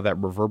seeing how that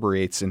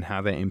reverberates and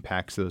how that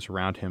impacts those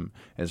around him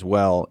as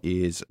well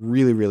is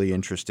really, really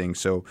interesting.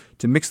 So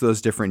to mix those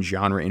different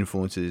genre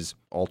influences,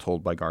 all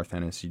told by Garth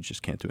Ennis, you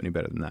just can't do any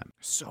better than that.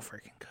 So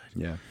freaking good.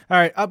 Yeah. All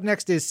right, up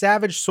next is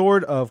Savage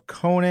Sword of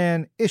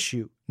Conan,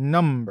 issue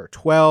number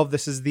 12.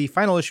 This is the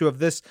final issue of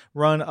this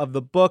run of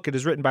the book. It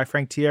is written by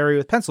Frank Thierry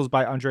with pencils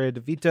by Andrea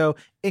DeVito,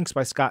 inks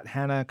by Scott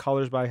Hanna,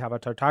 colors by Hava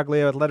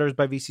Tartaglia, letters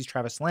by VC's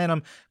Travis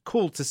Lanham.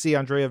 Cool to see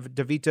Andrea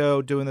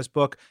DeVito doing this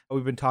book.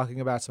 We've been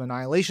talking about some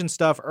Annihilation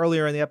stuff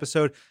earlier in the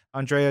episode.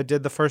 Andrea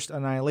did the first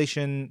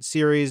Annihilation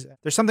series.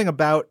 There's something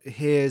about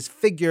his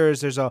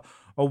figures. There's a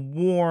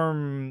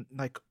warm,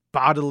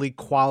 bodily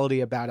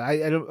quality about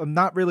it. I'm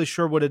not really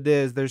sure what it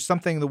is. There's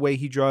something the way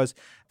he draws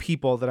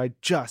people that I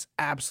just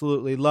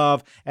absolutely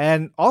love.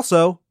 And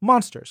also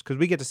monsters, because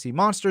we get to see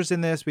monsters in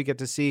this. We get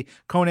to see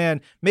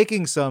Conan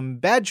making some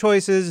bad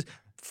choices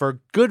for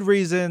good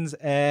reasons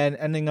and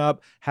ending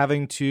up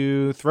having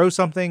to throw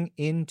something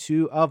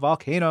into a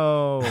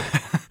volcano.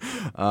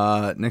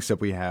 Next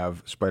up, we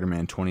have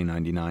Spider-Man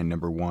 2099,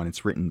 #1.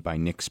 It's written by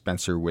Nick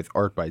Spencer with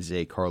art by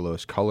Zay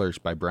Carlos, colors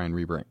by Brian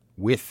Reber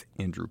with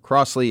Andrew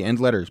Crossley, and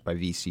letters by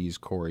VC's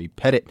Corey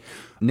Pettit.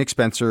 Nick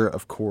Spencer,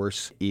 of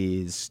course,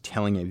 is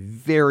telling a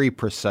very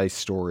precise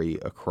story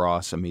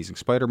across Amazing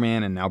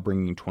Spider-Man and now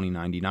bringing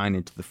 2099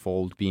 into the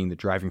fold, being the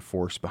driving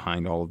force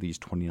behind all of these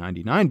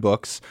 2099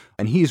 books.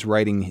 And he's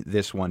writing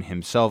this one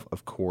himself,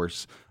 of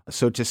course.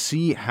 So to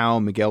see how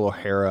Miguel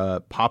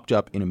O'Hara popped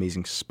up in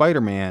Amazing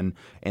Spider-Man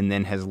and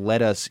then has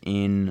led us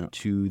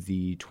into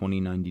the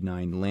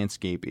 2099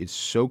 landscape is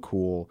so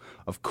cool.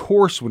 Of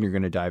course, when you're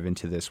going to dive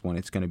into this one,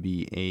 it's going to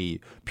be a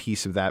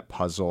piece of that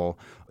puzzle.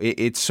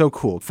 It's so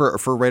cool. For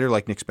a writer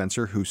like Nick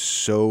Spencer, who's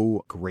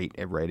so great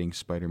at writing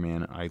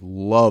Spider-Man, I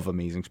love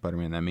Amazing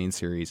Spider-Man, that main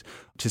series,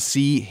 to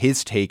see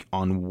his take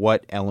on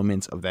what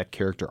elements of that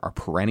character are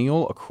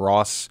perennial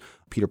across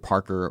Peter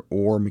Parker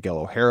or Miguel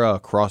O'Hara,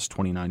 across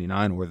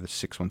 2099 or the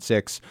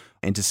 616,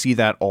 and to see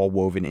that all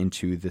woven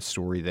into the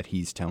story that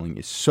he's telling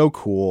is so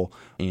cool.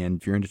 And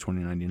if you're into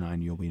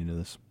 2099, you'll be into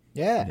this.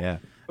 Yeah.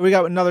 We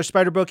got another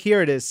Spider book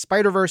here. It is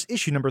Spider-Verse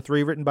issue number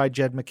 3, written by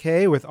Jed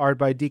MacKay with art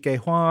by DK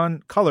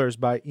Hwan, colors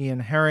by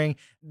Ian Herring.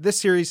 This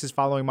series is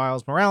following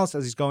Miles Morales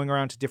as he's going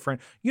around to different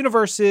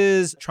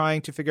universes,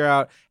 trying to figure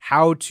out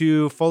how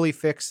to fully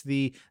fix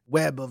the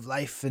web of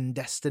life and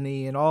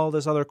destiny and all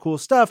this other cool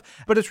stuff.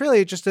 But it's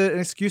really just an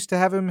excuse to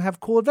have him have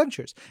cool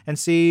adventures and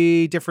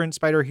see different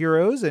spider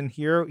heroes. And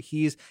here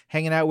he's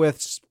hanging out with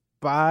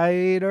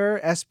Spider,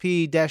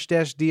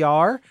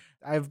 SP-DR.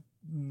 I've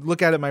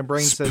look at it, my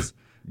brain says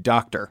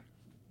Doctor.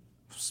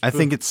 I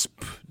think it's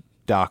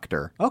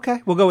Doctor.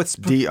 Okay, we'll go with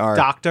DR.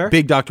 Doctor.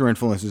 Big Doctor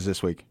influences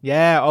this week.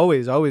 Yeah,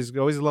 always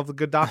love the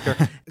good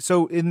Doctor.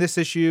 So in this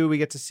issue, we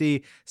get to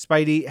see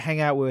Spidey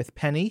hang out with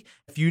Penny.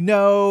 If you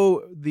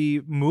know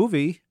the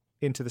movie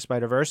Into the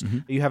Spider-Verse,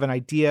 you have an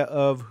idea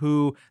of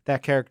who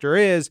that character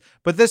is.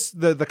 But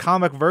the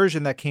comic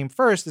version that came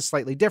first is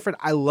slightly different.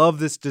 I love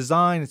this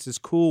design. It's this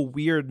cool,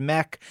 weird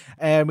mech.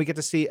 And we get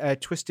to see a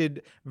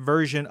twisted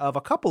version of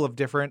a couple of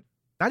different,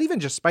 not even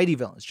just Spidey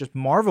villains, just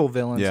Marvel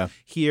villains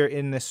here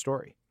in this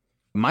story.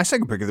 My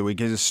second pick of the week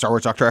is Star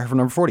Wars Dr. Aphra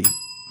number 40.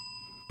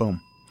 Boom.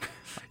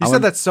 You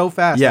said that so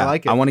fast. Yeah, I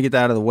like it. I want to get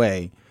that out of the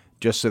way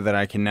just so that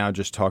I can now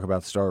just talk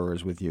about Star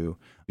Wars with you,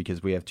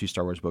 because we have 2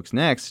 Star Wars books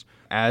next.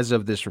 As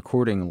of this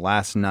recording,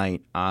 last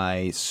night,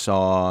 I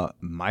saw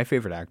my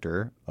favorite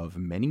actor of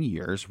many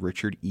years,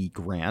 Richard E.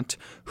 Grant,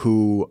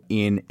 who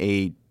in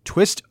a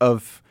twist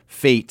of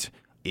fate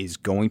is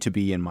going to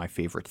be in my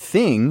favorite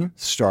thing,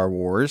 Star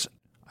Wars.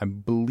 I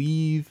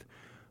believe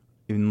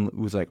it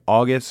was like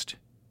August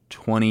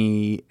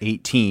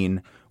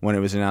 2018 when it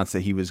was announced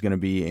that he was going to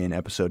be in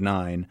episode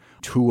 9.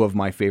 2 of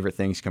my favorite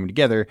things coming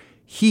together.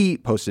 He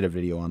posted a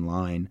video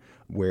online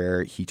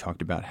where he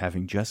talked about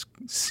having just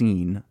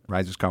seen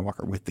Rise of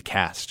Skywalker with the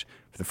cast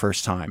for the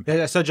first time.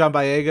 I saw John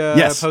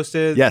Boyega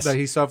posted that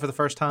he saw it for the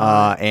first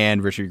time.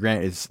 And Richard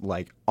Grant is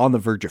like on the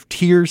verge of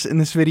tears in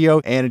this video,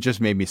 and it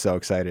just made me so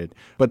excited.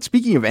 But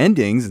speaking of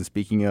endings, and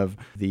speaking of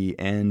the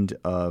end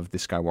of the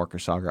Skywalker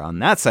saga on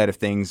that side of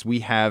things, we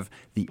have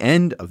the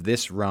end of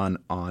this run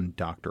on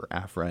Dr.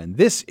 Aphra. And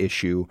this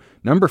issue,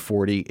 number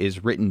 40,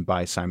 is written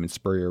by Simon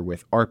Spurrier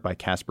with art by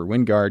Casper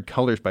Wingard,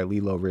 colors by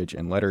Lilo Ridge,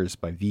 and letters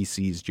by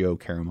VC's Joe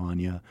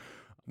Caramagna.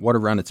 What a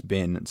run it's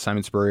been.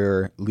 Simon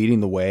Spurrier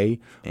leading the way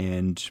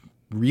and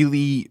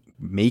really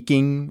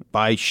making,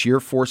 by sheer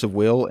force of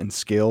will and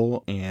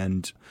skill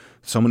and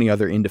so many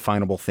other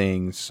indefinable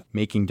things,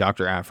 making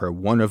Dr. Aphra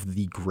one of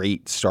the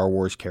great Star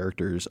Wars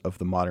characters of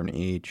the modern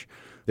age.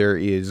 There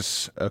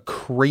is a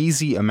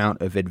crazy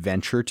amount of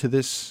adventure to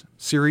this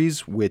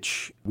series,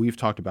 which we've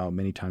talked about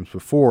many times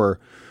before.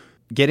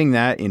 Getting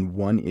that in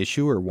one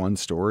issue or one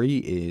story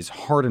is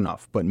hard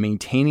enough, but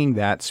maintaining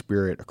that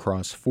spirit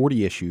across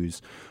 40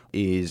 issues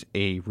is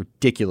a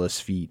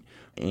ridiculous feat.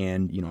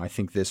 And, I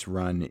think this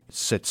run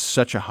sets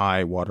such a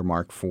high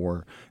watermark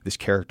for this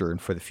character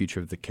and for the future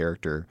of the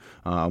character,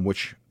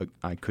 which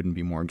I couldn't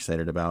be more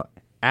excited about.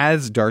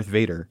 As Darth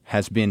Vader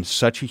has been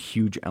such a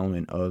huge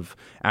element of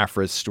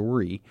Aphra's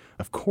story,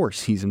 of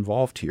course he's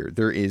involved here.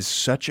 There is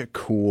such a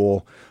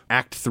cool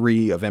Act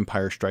 3 of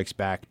Empire Strikes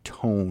Back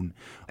tone,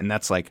 and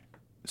that's like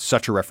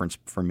such a reference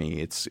for me.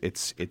 It's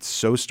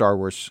so Star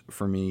Wars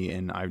for me,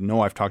 and I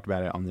know I've talked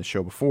about it on this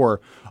show before,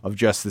 of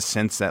just the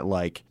sense that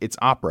like it's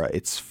opera.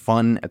 It's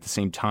fun at the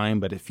same time,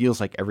 but it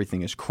feels like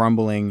everything is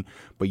crumbling,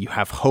 but you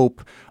have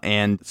hope.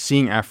 And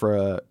seeing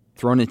Aphra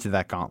thrown into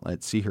that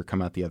gauntlet, see her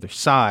come out the other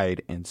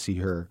side, and see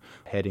her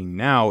heading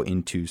now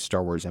into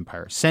Star Wars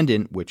Empire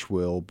Ascendant, which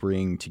will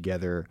bring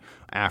together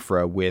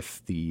Aphra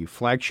with the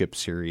flagship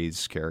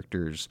series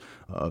characters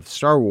of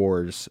Star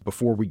Wars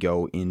before we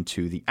go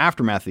into the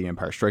aftermath of The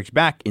Empire Strikes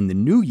Back in the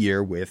new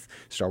year with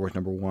Star Wars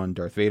number 1,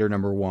 Darth Vader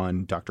number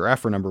 1, Dr.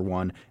 Aphra number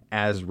 1,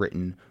 as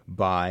written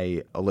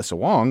by Alyssa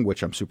Wong,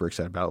 which I'm super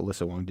excited about.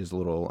 Alyssa Wong does a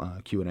little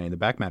Q&A in the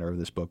back matter of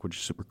this book, which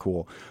is super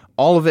cool.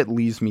 All of it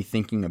leaves me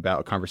thinking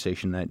about a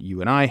conversation that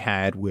you and I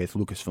had with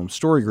Lucasfilm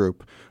Story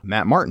Group,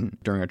 Matt Martin,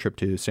 during our trip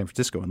to San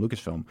Francisco and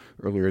Lucasfilm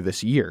earlier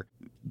this year.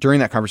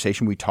 During that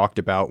conversation, we talked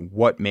about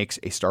what makes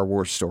a Star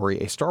Wars story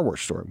a Star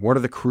Wars story. What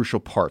are the crucial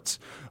parts?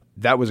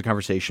 That was a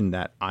conversation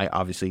that I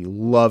obviously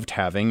loved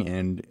having,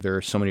 and there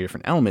are so many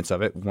different elements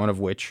of it, one of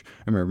which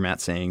I remember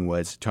Matt saying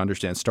was, to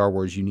understand Star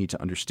Wars, you need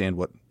to understand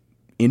what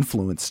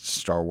influenced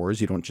Star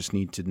Wars. You don't just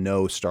need to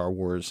know Star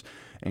Wars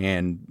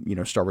and,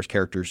 Star Wars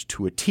characters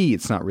to a T.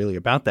 It's not really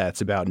about that.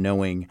 It's about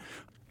knowing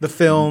the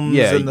films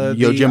and the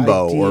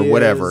Yojimbo or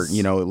whatever,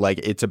 ideas. like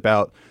it's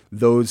about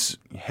those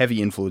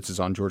heavy influences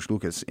on George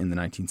Lucas in the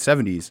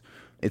 1970s.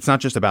 It's not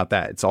just about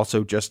that. It's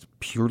also just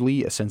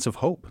purely a sense of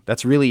hope.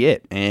 That's really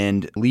it.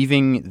 And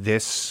leaving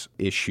this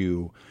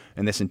issue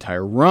and this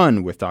entire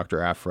run with Dr.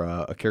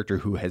 APHRA, a character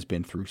who has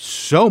been through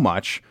so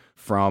much,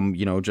 from,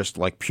 just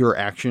like pure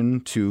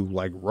action to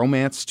like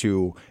romance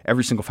to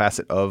every single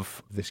facet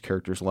of this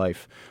character's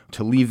life,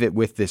 to leave it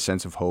with this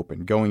sense of hope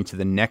and going to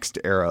the next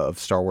era of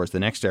Star Wars, the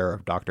next era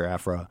of Dr.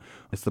 APHRA.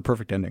 It's the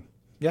perfect ending.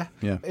 Yeah.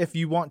 Yeah. If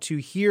you want to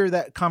hear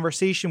that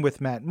conversation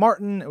with Matt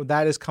Martin,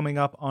 that is coming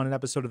up on an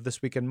episode of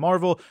This Week in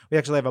Marvel. We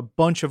actually have a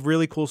bunch of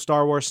really cool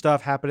Star Wars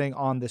stuff happening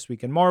on This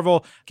Week in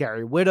Marvel.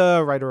 Gary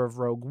Whitta, writer of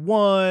Rogue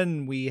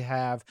One. We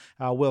have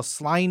Will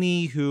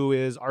Sliney, who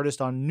is artist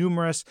on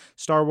numerous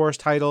Star Wars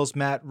titles.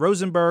 Matt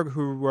Rosenberg,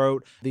 who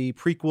wrote the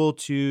prequel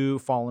to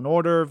Fallen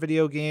Order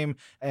video game,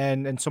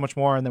 and so much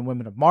more. And then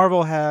Women of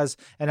Marvel has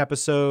an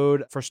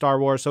episode for Star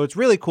Wars. So it's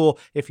really cool.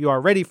 If you are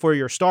ready for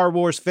your Star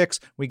Wars fix,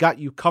 we got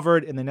you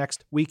covered in the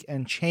next week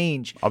and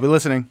change. I'll be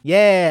listening.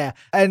 Yeah.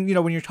 And,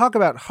 when you talk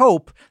about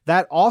hope,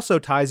 that also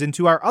ties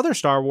into our other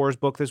Star Wars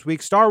book this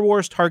week, Star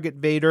Wars Target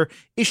Vader,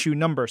 issue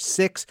number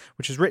 6,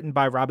 which is written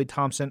by Robbie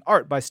Thompson,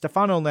 art by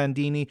Stefano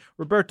Landini,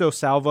 Roberto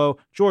Salvo,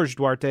 George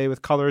Duarte,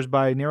 with colors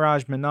by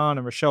Niraj Menon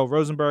and Rochelle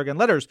Rosenberg, and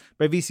letters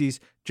by VC's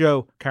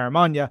Joe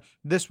Caramagna.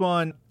 This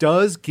one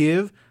does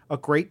give a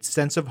great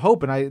sense of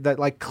hope, and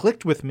that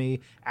clicked with me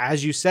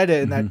as you said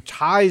it, and that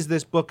ties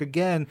this book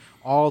again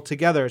all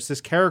together. It's this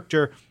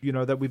character,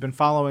 that we've been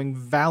following,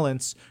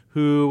 Valance,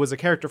 who was a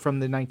character from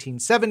the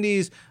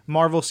 1970s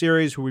Marvel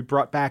series, who we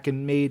brought back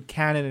and made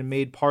canon and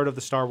made part of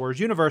the Star Wars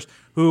universe,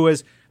 who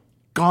has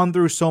gone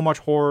through so much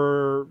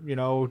horror,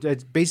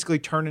 it's basically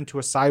turned into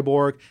a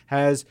cyborg,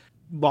 has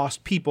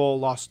lost people,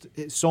 lost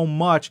so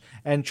much,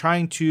 and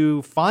trying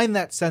to find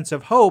that sense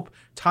of hope,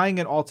 tying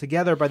it all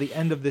together by the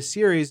end of this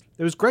series.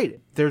 It was great.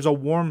 There's a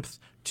warmth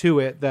to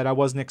it that I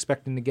wasn't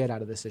expecting to get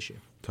out of this issue.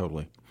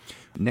 Totally.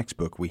 Next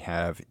book we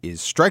have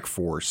is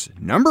STRIKEFORCE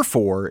number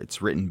 4.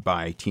 It's written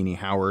by Tini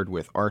Howard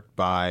with art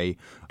by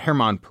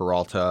Herman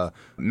Peralta,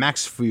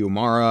 Max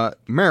Fiumara,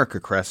 America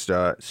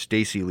Cresta,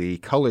 Stacey Lee,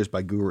 colors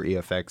by Guru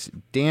EFX,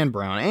 Dan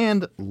Brown,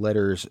 and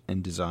letters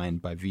and design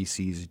by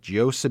VC's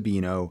Joe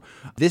Sabino.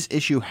 This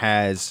issue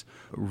has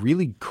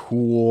really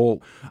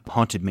cool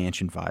Haunted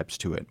Mansion vibes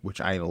to it, which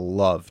I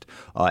loved.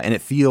 And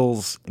it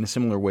feels in a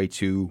similar way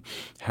to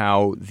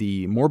how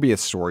the Morbius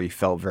story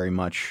felt very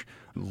much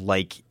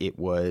like it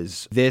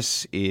was.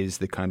 This is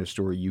the kind of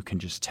story you can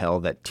just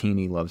tell that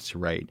Tini loves to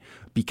write,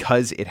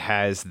 because it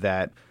has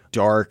that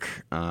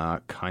dark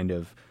kind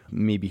of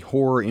maybe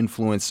horror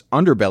influence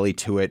underbelly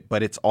to it,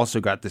 but it's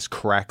also got this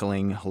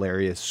crackling,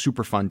 hilarious,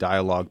 super fun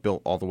dialogue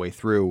built all the way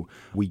through.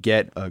 We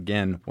get,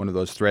 again, one of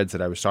those threads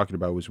that I was talking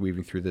about was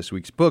weaving through this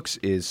week's books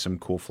is some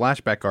cool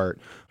flashback art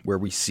where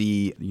we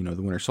see, the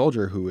Winter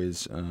Soldier, who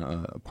is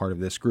a part of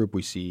this group.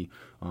 We see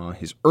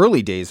his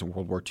early days in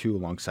World War II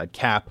alongside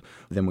Cap.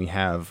 Then we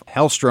have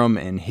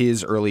Hellstrom and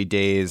his early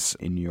days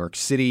in New York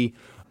City,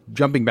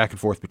 jumping back and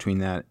forth between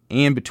that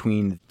and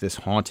between this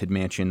haunted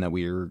mansion that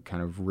we are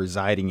kind of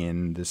residing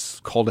in, this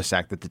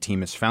cul-de-sac that the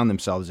team has found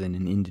themselves in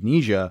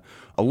Indonesia,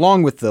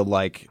 along with the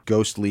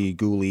ghostly,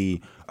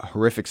 ghouly,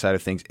 horrific side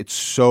of things. It's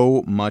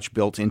so much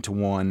built into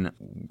one.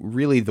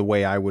 Really, the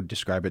way I would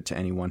describe it to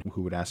anyone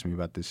who would ask me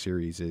about this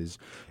series is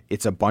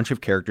it's a bunch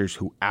of characters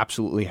who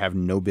absolutely have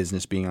no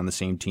business being on the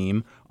same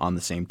team,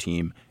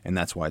 and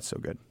that's why it's so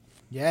good.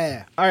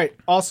 Yeah. All right.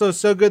 Also,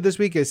 so good this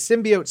week is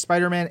Symbiote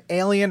Spider-Man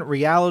Alien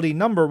Reality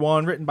number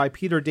 1, written by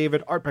Peter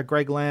David, art by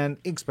Greg Land,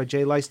 inks by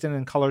Jay Leiston,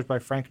 and colors by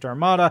Frank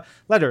D'Armata,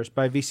 letters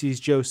by VC's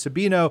Joe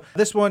Sabino.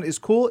 This one is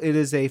cool. It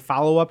is a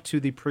follow-up to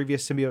the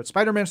previous Symbiote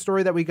Spider-Man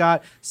story that we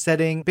got,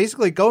 setting,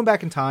 basically going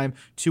back in time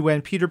to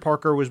when Peter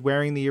Parker was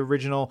wearing the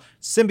original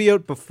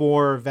symbiote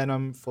before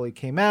Venom fully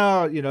came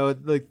out.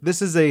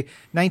 This is a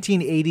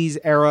 1980s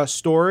era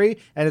story,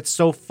 and it's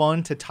so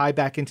fun to tie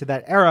back into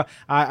that era.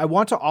 I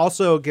want to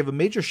also give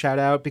a major shout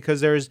out because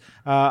there's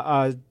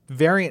a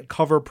variant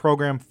cover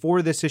program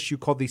for this issue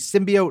called the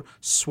Symbiote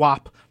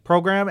Swap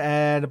program,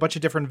 and a bunch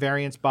of different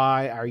variants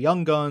by our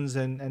Young Guns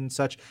and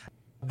such.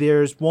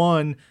 There's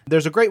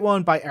a great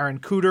one by Aaron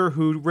Cooter,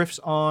 who riffs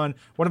on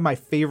one of my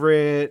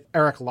favorite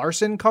Eric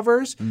Larson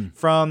covers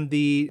from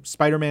the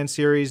Spider-Man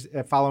series,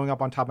 following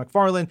up on Todd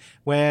McFarlane,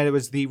 when it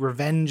was the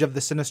Revenge of the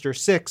Sinister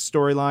Six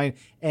storyline,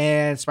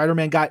 and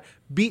Spider-Man got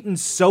beaten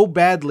so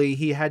badly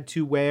he had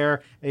to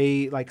wear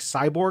a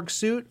cyborg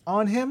suit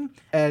on him,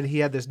 and he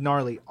had this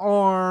gnarly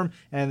arm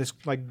and this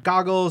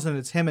goggles, and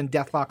it's him and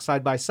Deathlock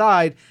side by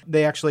side.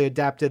 They actually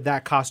adapted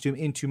that costume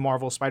into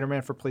Marvel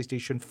Spider-Man for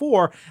PlayStation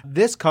 4.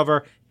 This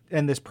cover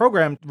and this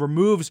program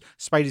removes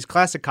Spidey's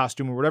classic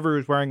costume or whatever he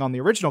was wearing on the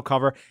original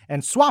cover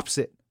and swaps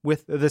it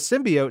with the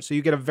symbiote, so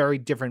you get a very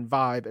different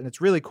vibe, and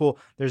it's really cool.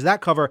 There's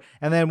that cover,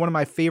 and then one of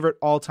my favorite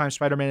all-time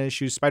Spider-Man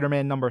issues,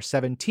 Spider-Man number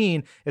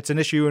 17. It's an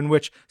issue in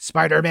which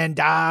Spider-Man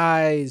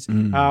dies.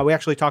 We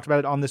actually talked about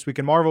it on This Week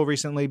in Marvel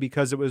recently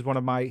because it was one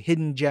of my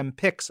hidden gem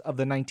picks of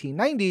the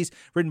 1990s,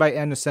 written by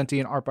Ann Nocenti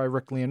and art by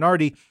Rick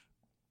Leonardi.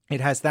 It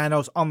has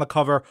Thanos on the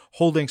cover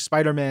holding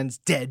Spider-Man's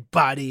dead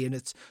body, and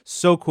it's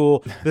so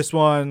cool. This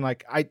one,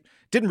 like, I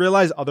didn't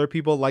realize other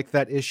people liked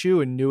that issue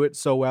and knew it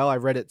so well. I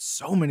read it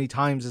so many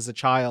times as a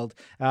child,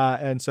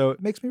 and so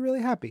it makes me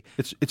really happy.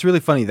 It's really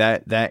funny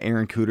that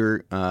Aaron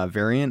Cooter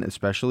variant,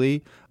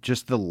 especially,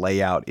 just the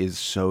layout is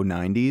so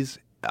 90s.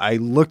 I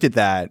looked at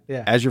that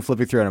as you're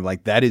flipping through it. I'm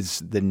like, that is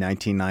the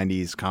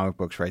 1990s comic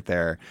books right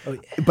there,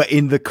 but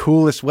in the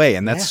coolest way.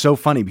 And that's so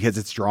funny because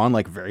it's drawn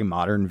like very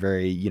modern,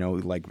 very,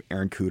 like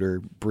Aaron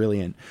Cooter,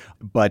 brilliant.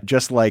 But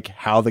just like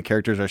how the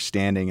characters are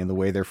standing and the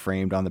way they're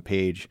framed on the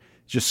page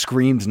just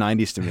screams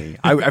 90s to me.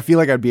 I feel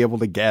like I'd be able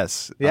to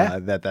guess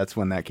that's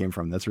when that came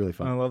from. That's really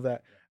fun. I love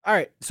that. All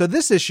right, so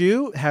this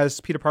issue has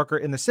Peter Parker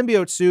in the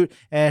symbiote suit,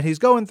 and he's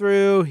going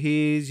through,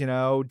 he's,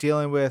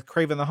 dealing with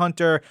Kraven the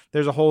Hunter.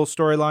 There's a whole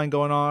storyline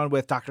going on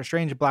with Doctor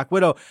Strange and Black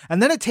Widow, and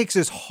then it takes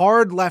this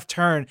hard left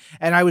turn,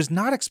 and I was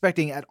not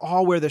expecting at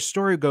all where the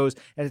story goes,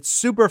 and it's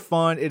super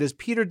fun. It is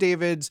Peter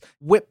David's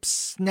whip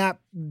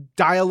snap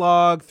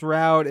dialogue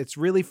throughout. It's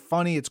really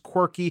funny. It's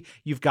quirky.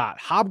 You've got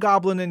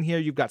Hobgoblin in here.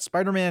 You've got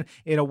Spider-Man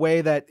in a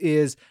way that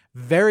is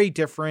very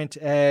different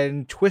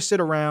and twisted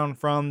around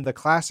from the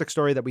classic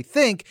story that we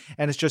think,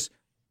 and it's just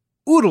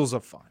oodles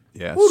of fun.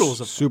 Yeah,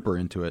 oodles of super fun.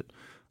 Into it.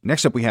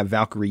 Next up, we have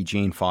Valkyrie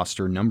Jane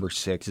Foster, number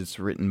 6. It's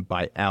written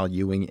by Al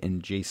Ewing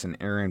and Jason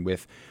Aaron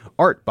with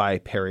art by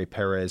Pere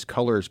Perez,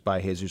 colors by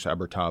Jesus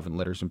Abertov, and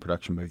letters and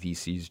production by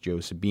VC's Joe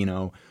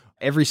Sabino.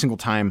 Every single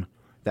time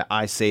that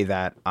I say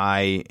that,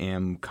 I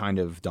am kind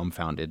of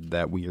dumbfounded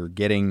that we are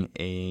getting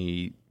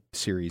a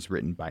series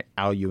written by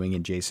Al Ewing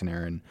and Jason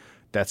Aaron.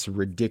 That's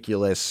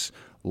ridiculous,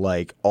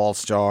 like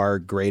all-star,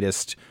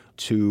 greatest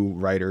 2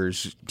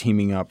 writers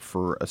teaming up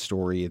for a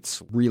story.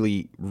 It's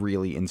really,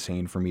 really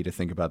insane for me to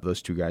think about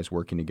those 2 guys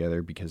working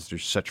together because they're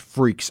such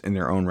freaks in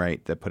their own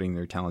right that putting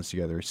their talents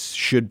together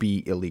should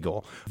be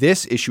illegal.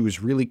 This issue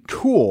is really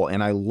cool,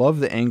 and I love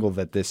the angle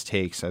that this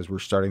takes as we're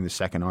starting the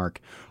second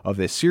arc of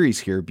this series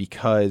here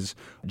because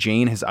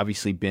Jane has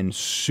obviously been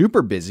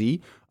super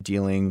busy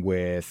dealing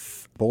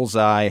with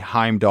Bullseye,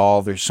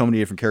 Heimdall. There's so many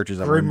different characters.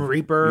 Grim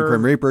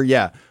Reaper,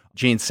 yeah.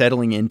 Jane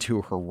settling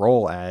into her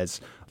role as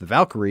the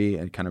Valkyrie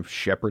and kind of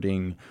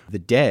shepherding the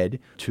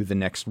dead to the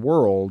next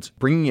world,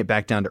 bringing it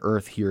back down to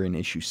Earth here in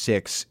issue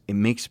 6. It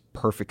makes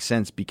perfect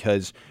sense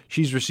because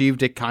she's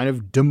received a kind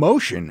of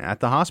demotion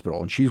at the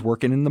hospital and she's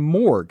working in the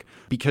morgue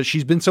because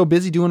she's been so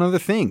busy doing other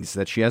things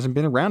that she hasn't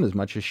been around as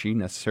much as she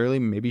necessarily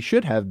maybe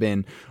should have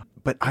been.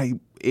 But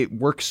it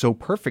works so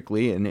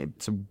perfectly, and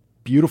it's a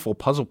beautiful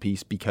puzzle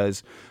piece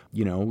because,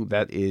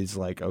 that is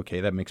like,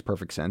 okay, that makes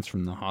perfect sense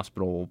from the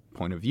hospital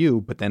point of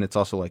view. But then it's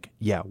also like,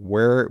 yeah,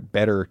 where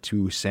better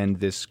to send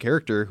this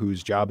character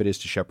whose job it is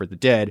to shepherd the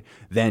dead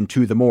than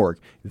to the morgue.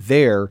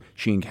 There,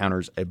 she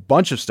encounters a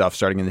bunch of stuff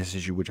starting in this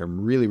issue, which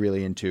I'm really,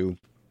 really into.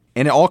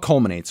 And it all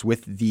culminates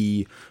with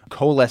the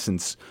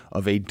coalescence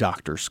of a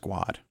doctor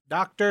squad.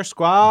 Doctor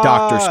squad.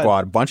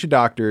 A bunch of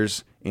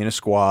doctors in a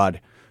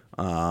squad,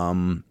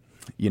 banging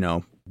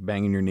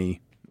your knee,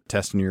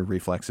 testing your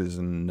reflexes,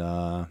 and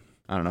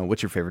I don't know,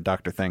 what's your favorite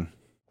doctor thing?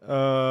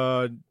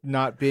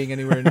 Not being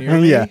anywhere near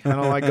me. I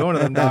don't like going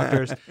to them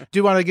doctors.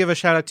 Do want to give a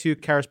shout out to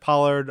Karis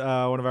Pollard,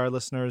 one of our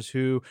listeners,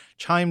 who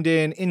chimed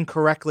in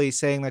incorrectly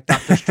saying that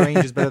Doctor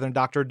Strange is better than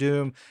Doctor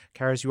Doom.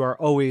 Karis, you are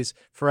always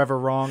forever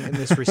wrong in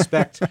this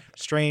respect.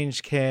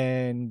 Strange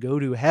can go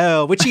to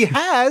hell, which he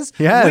has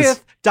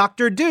with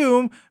Doctor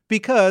Doom,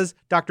 because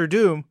Doctor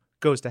Doom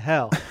goes to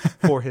hell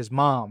for his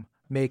mom.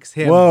 Makes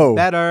him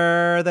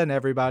better than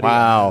everybody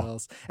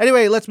else.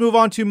 Anyway, let's move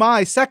on to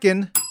my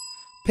second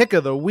pick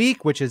of the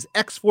week, which is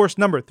X-Force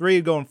number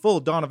 3, going full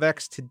Dawn of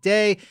X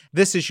today.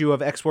 This issue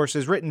of X-Force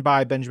is written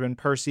by Benjamin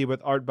Percy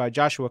with art by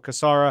Joshua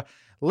Cassara,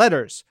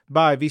 letters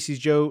by VC's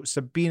Joe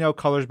Sabino,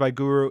 colors by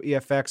Guru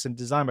EFX, and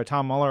design by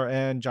Tom Muller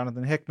and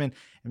Jonathan Hickman.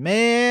 And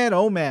man,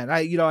 oh man,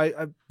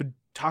 I've been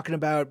talking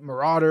about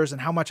Marauders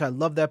and how much I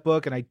love that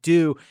book, and I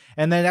do.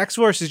 And then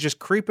X-Force is just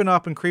creeping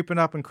up and creeping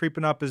up and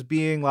creeping up as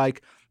being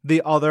like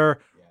the other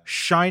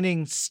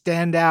shining,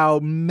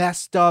 standout,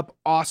 messed up,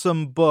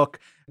 awesome book.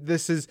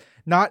 This is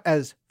not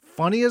as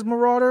funny as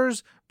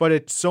Marauders, but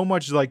it's so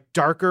much like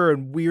darker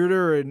and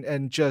weirder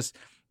and just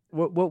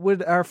what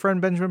would our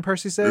friend Benjamin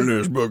Percy say? In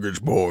this book, it's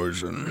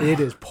poison. It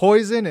is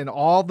poison in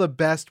all the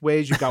best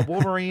ways. You've got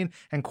Wolverine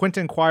and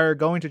Quentin Quire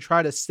going to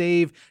try to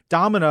save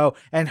Domino,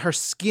 and her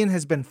skin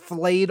has been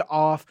flayed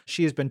off.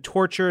 She has been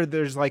tortured.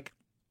 There's like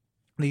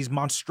these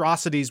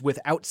monstrosities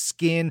without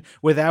skin,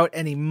 without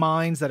any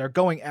minds that are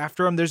going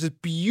after him. There's this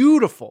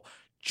beautiful,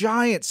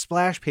 giant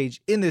splash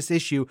page in this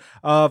issue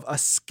of a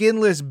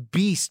skinless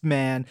beast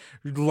man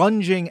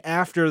lunging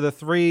after the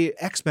 3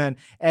 X-Men,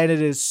 and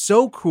it is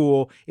so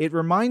cool. It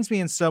reminds me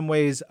in some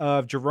ways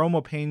of Jerome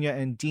Opeña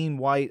and Dean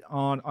White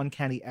on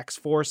Uncanny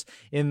X-Force,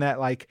 in that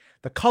like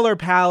the color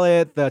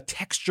palette, the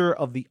texture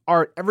of the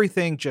art,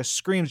 everything just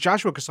screams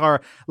Joshua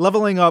Cassara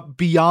leveling up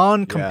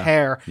beyond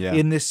compare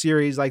in this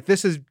series. Like,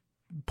 this is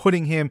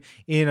putting him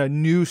in a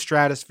new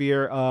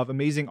stratosphere of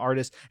amazing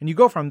artists. And you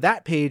go from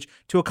that page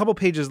to a couple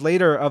pages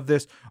later of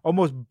this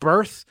almost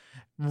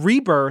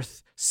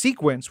rebirth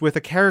sequence with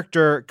a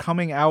character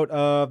coming out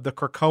of the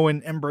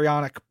Krakoan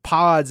embryonic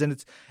pods,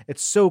 and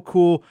it's so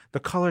cool. The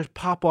colors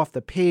pop off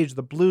the page,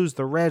 the blues,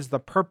 the reds, the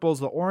purples,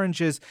 the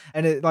oranges,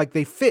 and it like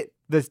they fit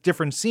the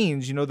different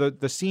scenes. You know,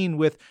 the scene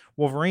with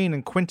Wolverine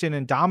and Quentin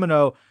and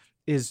Domino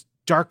is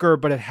darker,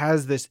 but it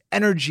has this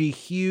energy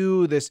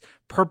hue, this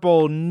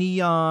purple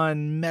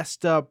neon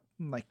messed up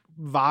like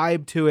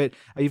vibe to it.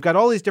 You've got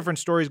all these different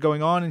stories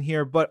going on in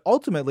here, but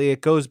ultimately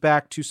it goes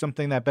back to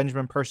something that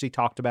Benjamin Percy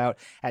talked about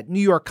at New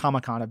York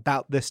Comic Con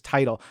about this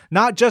title.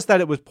 Not just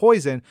that it was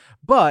poison,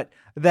 but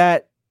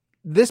that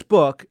this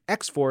book,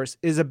 X-Force,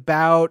 is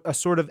about a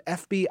sort of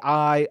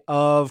FBI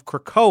of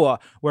Krakoa,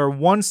 where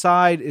one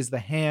side is the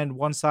hand,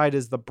 one side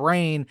is the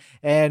brain,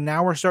 and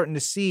now we're starting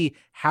to see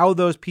how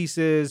those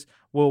pieces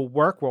will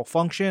work, will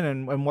function,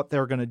 and what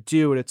they're going to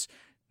do. And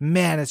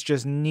it's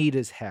just neat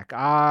as heck.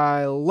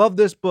 I love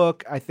this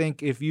book. I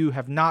think if you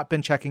have not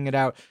been checking it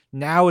out,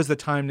 now is the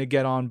time to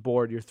get on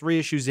board. You're 3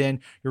 issues in.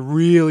 You're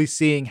really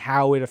seeing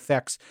how it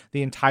affects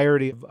the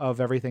entirety of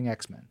everything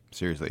X-Men.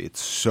 Seriously, it's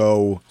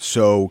so,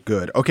 so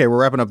good. Okay,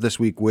 we're wrapping up this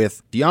week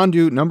with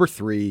Yondu number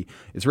 3.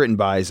 It's written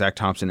by Zach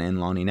Thompson and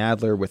Lonnie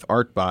Nadler, with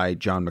art by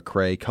John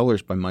McCrae,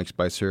 colors by Mike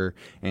Spicer,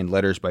 and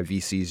letters by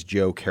VC's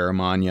Joe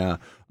Caramagna.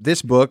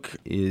 This book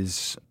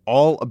is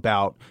all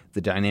about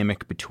the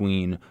dynamic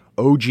between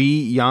OG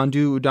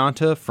Yondu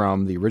Udanta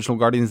from the original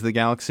Guardians of the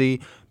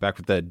Galaxy, back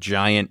with the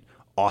giant,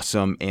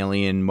 awesome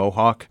alien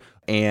mohawk,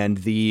 and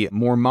the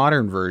more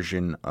modern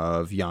version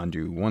of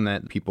Yondu, one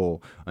that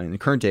people in the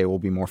current day will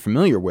be more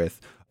familiar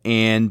with.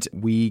 And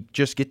we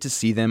just get to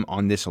see them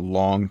on this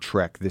long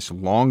trek, this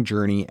long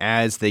journey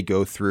as they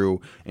go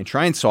through and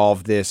try and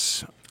solve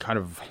this kind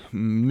of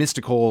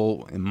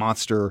mystical and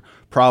monster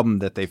problem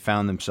that they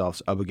found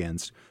themselves up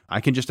against. I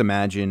can just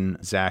imagine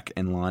Zach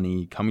and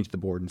Lonnie coming to the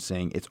board and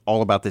saying, it's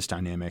all about this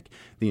dynamic.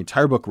 The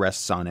entire book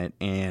rests on it.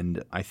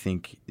 And I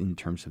think in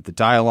terms of the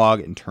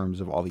dialogue, in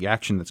terms of all the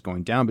action that's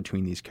going down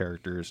between these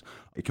characters,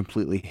 it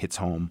completely hits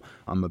home.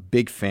 I'm a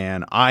big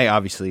fan. I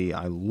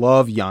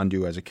love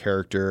Yondu as a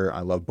character.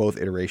 I love both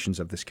iterations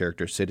of this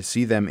character. So to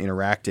see them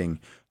interacting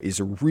is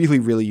a really,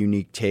 really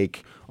unique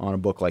take on a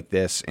book like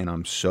this, and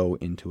I'm so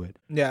into it.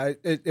 Yeah,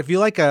 if you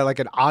like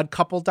an odd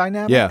couple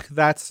dynamic,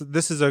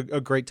 this is a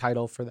great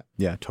title for that.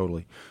 Yeah,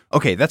 totally.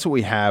 Okay, that's what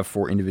we have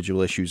for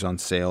individual issues on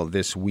sale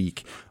this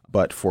week.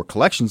 But for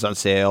collections on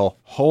sale,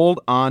 hold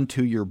on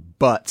to your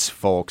butts,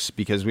 folks,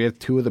 because we have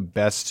 2 of the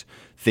best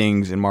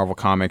things in Marvel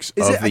Comics of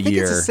the year. I think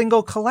it's a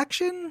single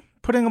collection,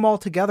 putting them all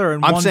together in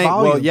one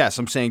volume. Well, yes,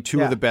 I'm saying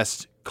 2 of the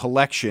best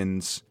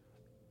collections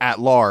at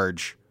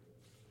large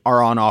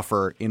are on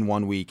offer in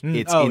 1 week.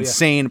 It's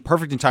insane. Yeah.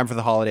 Perfect in time for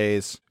the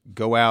holidays.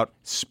 Go out,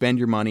 spend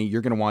your money.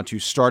 You're going to want to,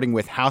 starting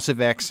with House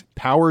of X,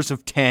 Powers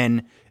of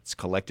 10. It's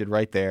collected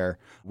right there.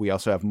 We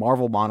also have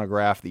Marvel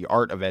Monograph, The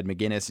Art of Ed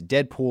McGuinness,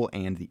 Deadpool,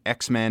 and the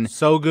X-Men.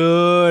 So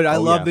good. I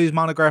love these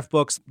Monograph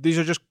books. These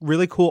are just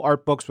really cool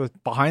art books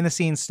with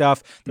behind-the-scenes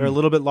stuff. They're a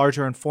little bit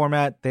larger in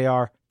format. They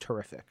are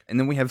terrific. And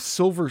then we have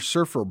Silver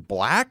Surfer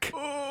Black.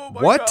 Oh,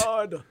 my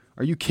God.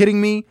 Are you kidding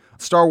me?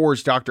 Star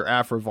Wars Dr.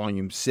 APHRA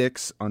Volume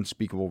 6,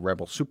 Unspeakable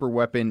Rebel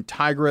Superweapon,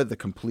 TIGRA, The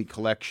Complete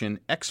Collection,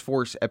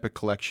 X-Force Epic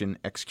Collection,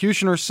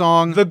 X-CUTIONER'S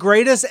Song. The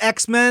greatest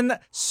X-Men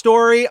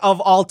story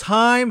of all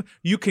time.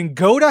 You can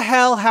go to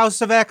hell,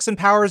 House of X and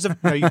Powers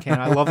of... No, you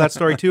can't. I love that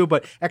story too,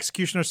 but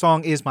X-CUTIONER'S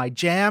Song is my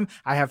jam.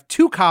 I have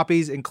 2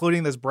 copies,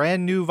 including this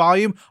brand new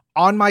volume,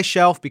 on my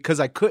shelf because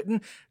I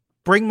couldn't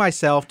bring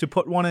myself to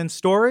put one in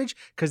storage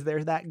because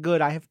they're that good.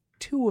 I have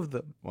 2 of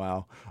them.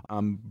 Wow.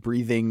 I'm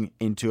breathing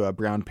into a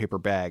brown paper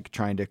bag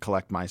trying to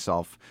collect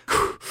myself.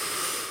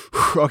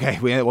 Okay,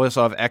 we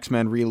also have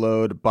X-Men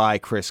Reload by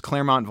Chris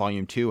Claremont,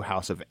 Volume 2,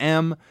 House of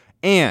M,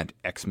 and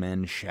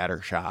X-Men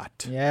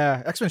Shattershot.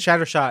 Yeah, X-Men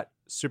Shattershot,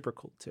 super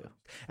cool too.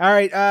 All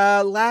right,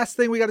 last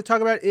thing we got to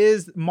talk about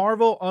is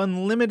Marvel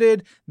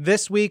Unlimited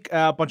this week.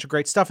 A bunch of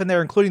great stuff in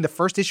there, including the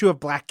first issue of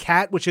Black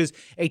Cat, which is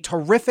a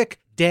terrific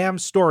damn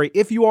story.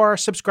 If you are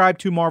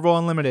subscribed to Marvel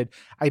Unlimited,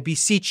 I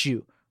beseech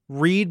you,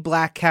 read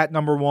Black Cat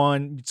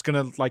 #1. It's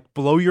going to like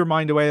blow your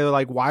mind away.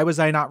 Like, why was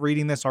I not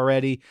reading this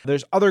already?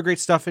 There's other great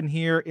stuff in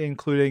here,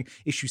 including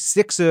issue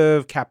 6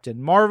 of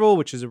Captain Marvel,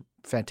 which is a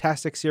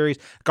fantastic series.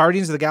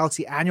 Guardians of the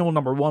Galaxy Annual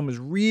 #1 was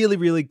really,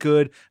 really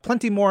good.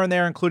 Plenty more in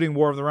there, including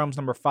War of the Realms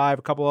 #5,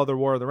 a couple other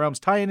War of the Realms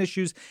tie-in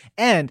issues,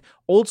 and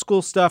old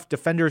school stuff,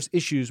 Defenders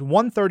issues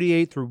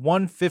 138 through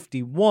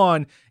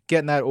 151,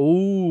 getting that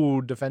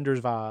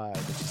Defenders vibe,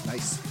 which is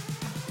nice.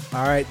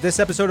 All right, this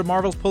episode of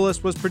Marvel's Pull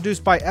List was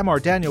produced by M.R.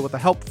 Daniel with the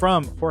help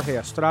from Jorge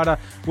Estrada,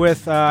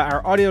 with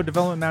our audio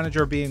development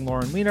manager being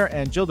Lauren Wiener,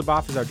 and Jill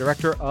DeBoff is our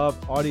director of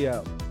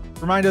audio.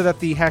 Reminder that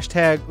the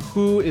hashtag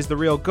Who is the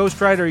Real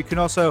Ghostwriter. You can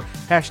also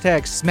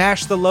hashtag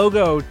Smash the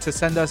Logo to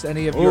send us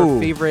any of your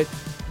favorite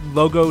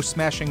logo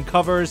smashing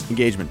covers.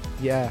 Engagement.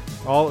 Yeah.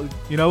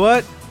 You know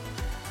what?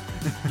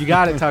 You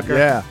got it, Tucker.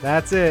 Yeah.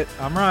 That's it.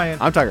 I'm Ryan.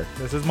 I'm Tucker.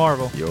 This is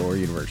Marvel. Your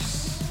universe.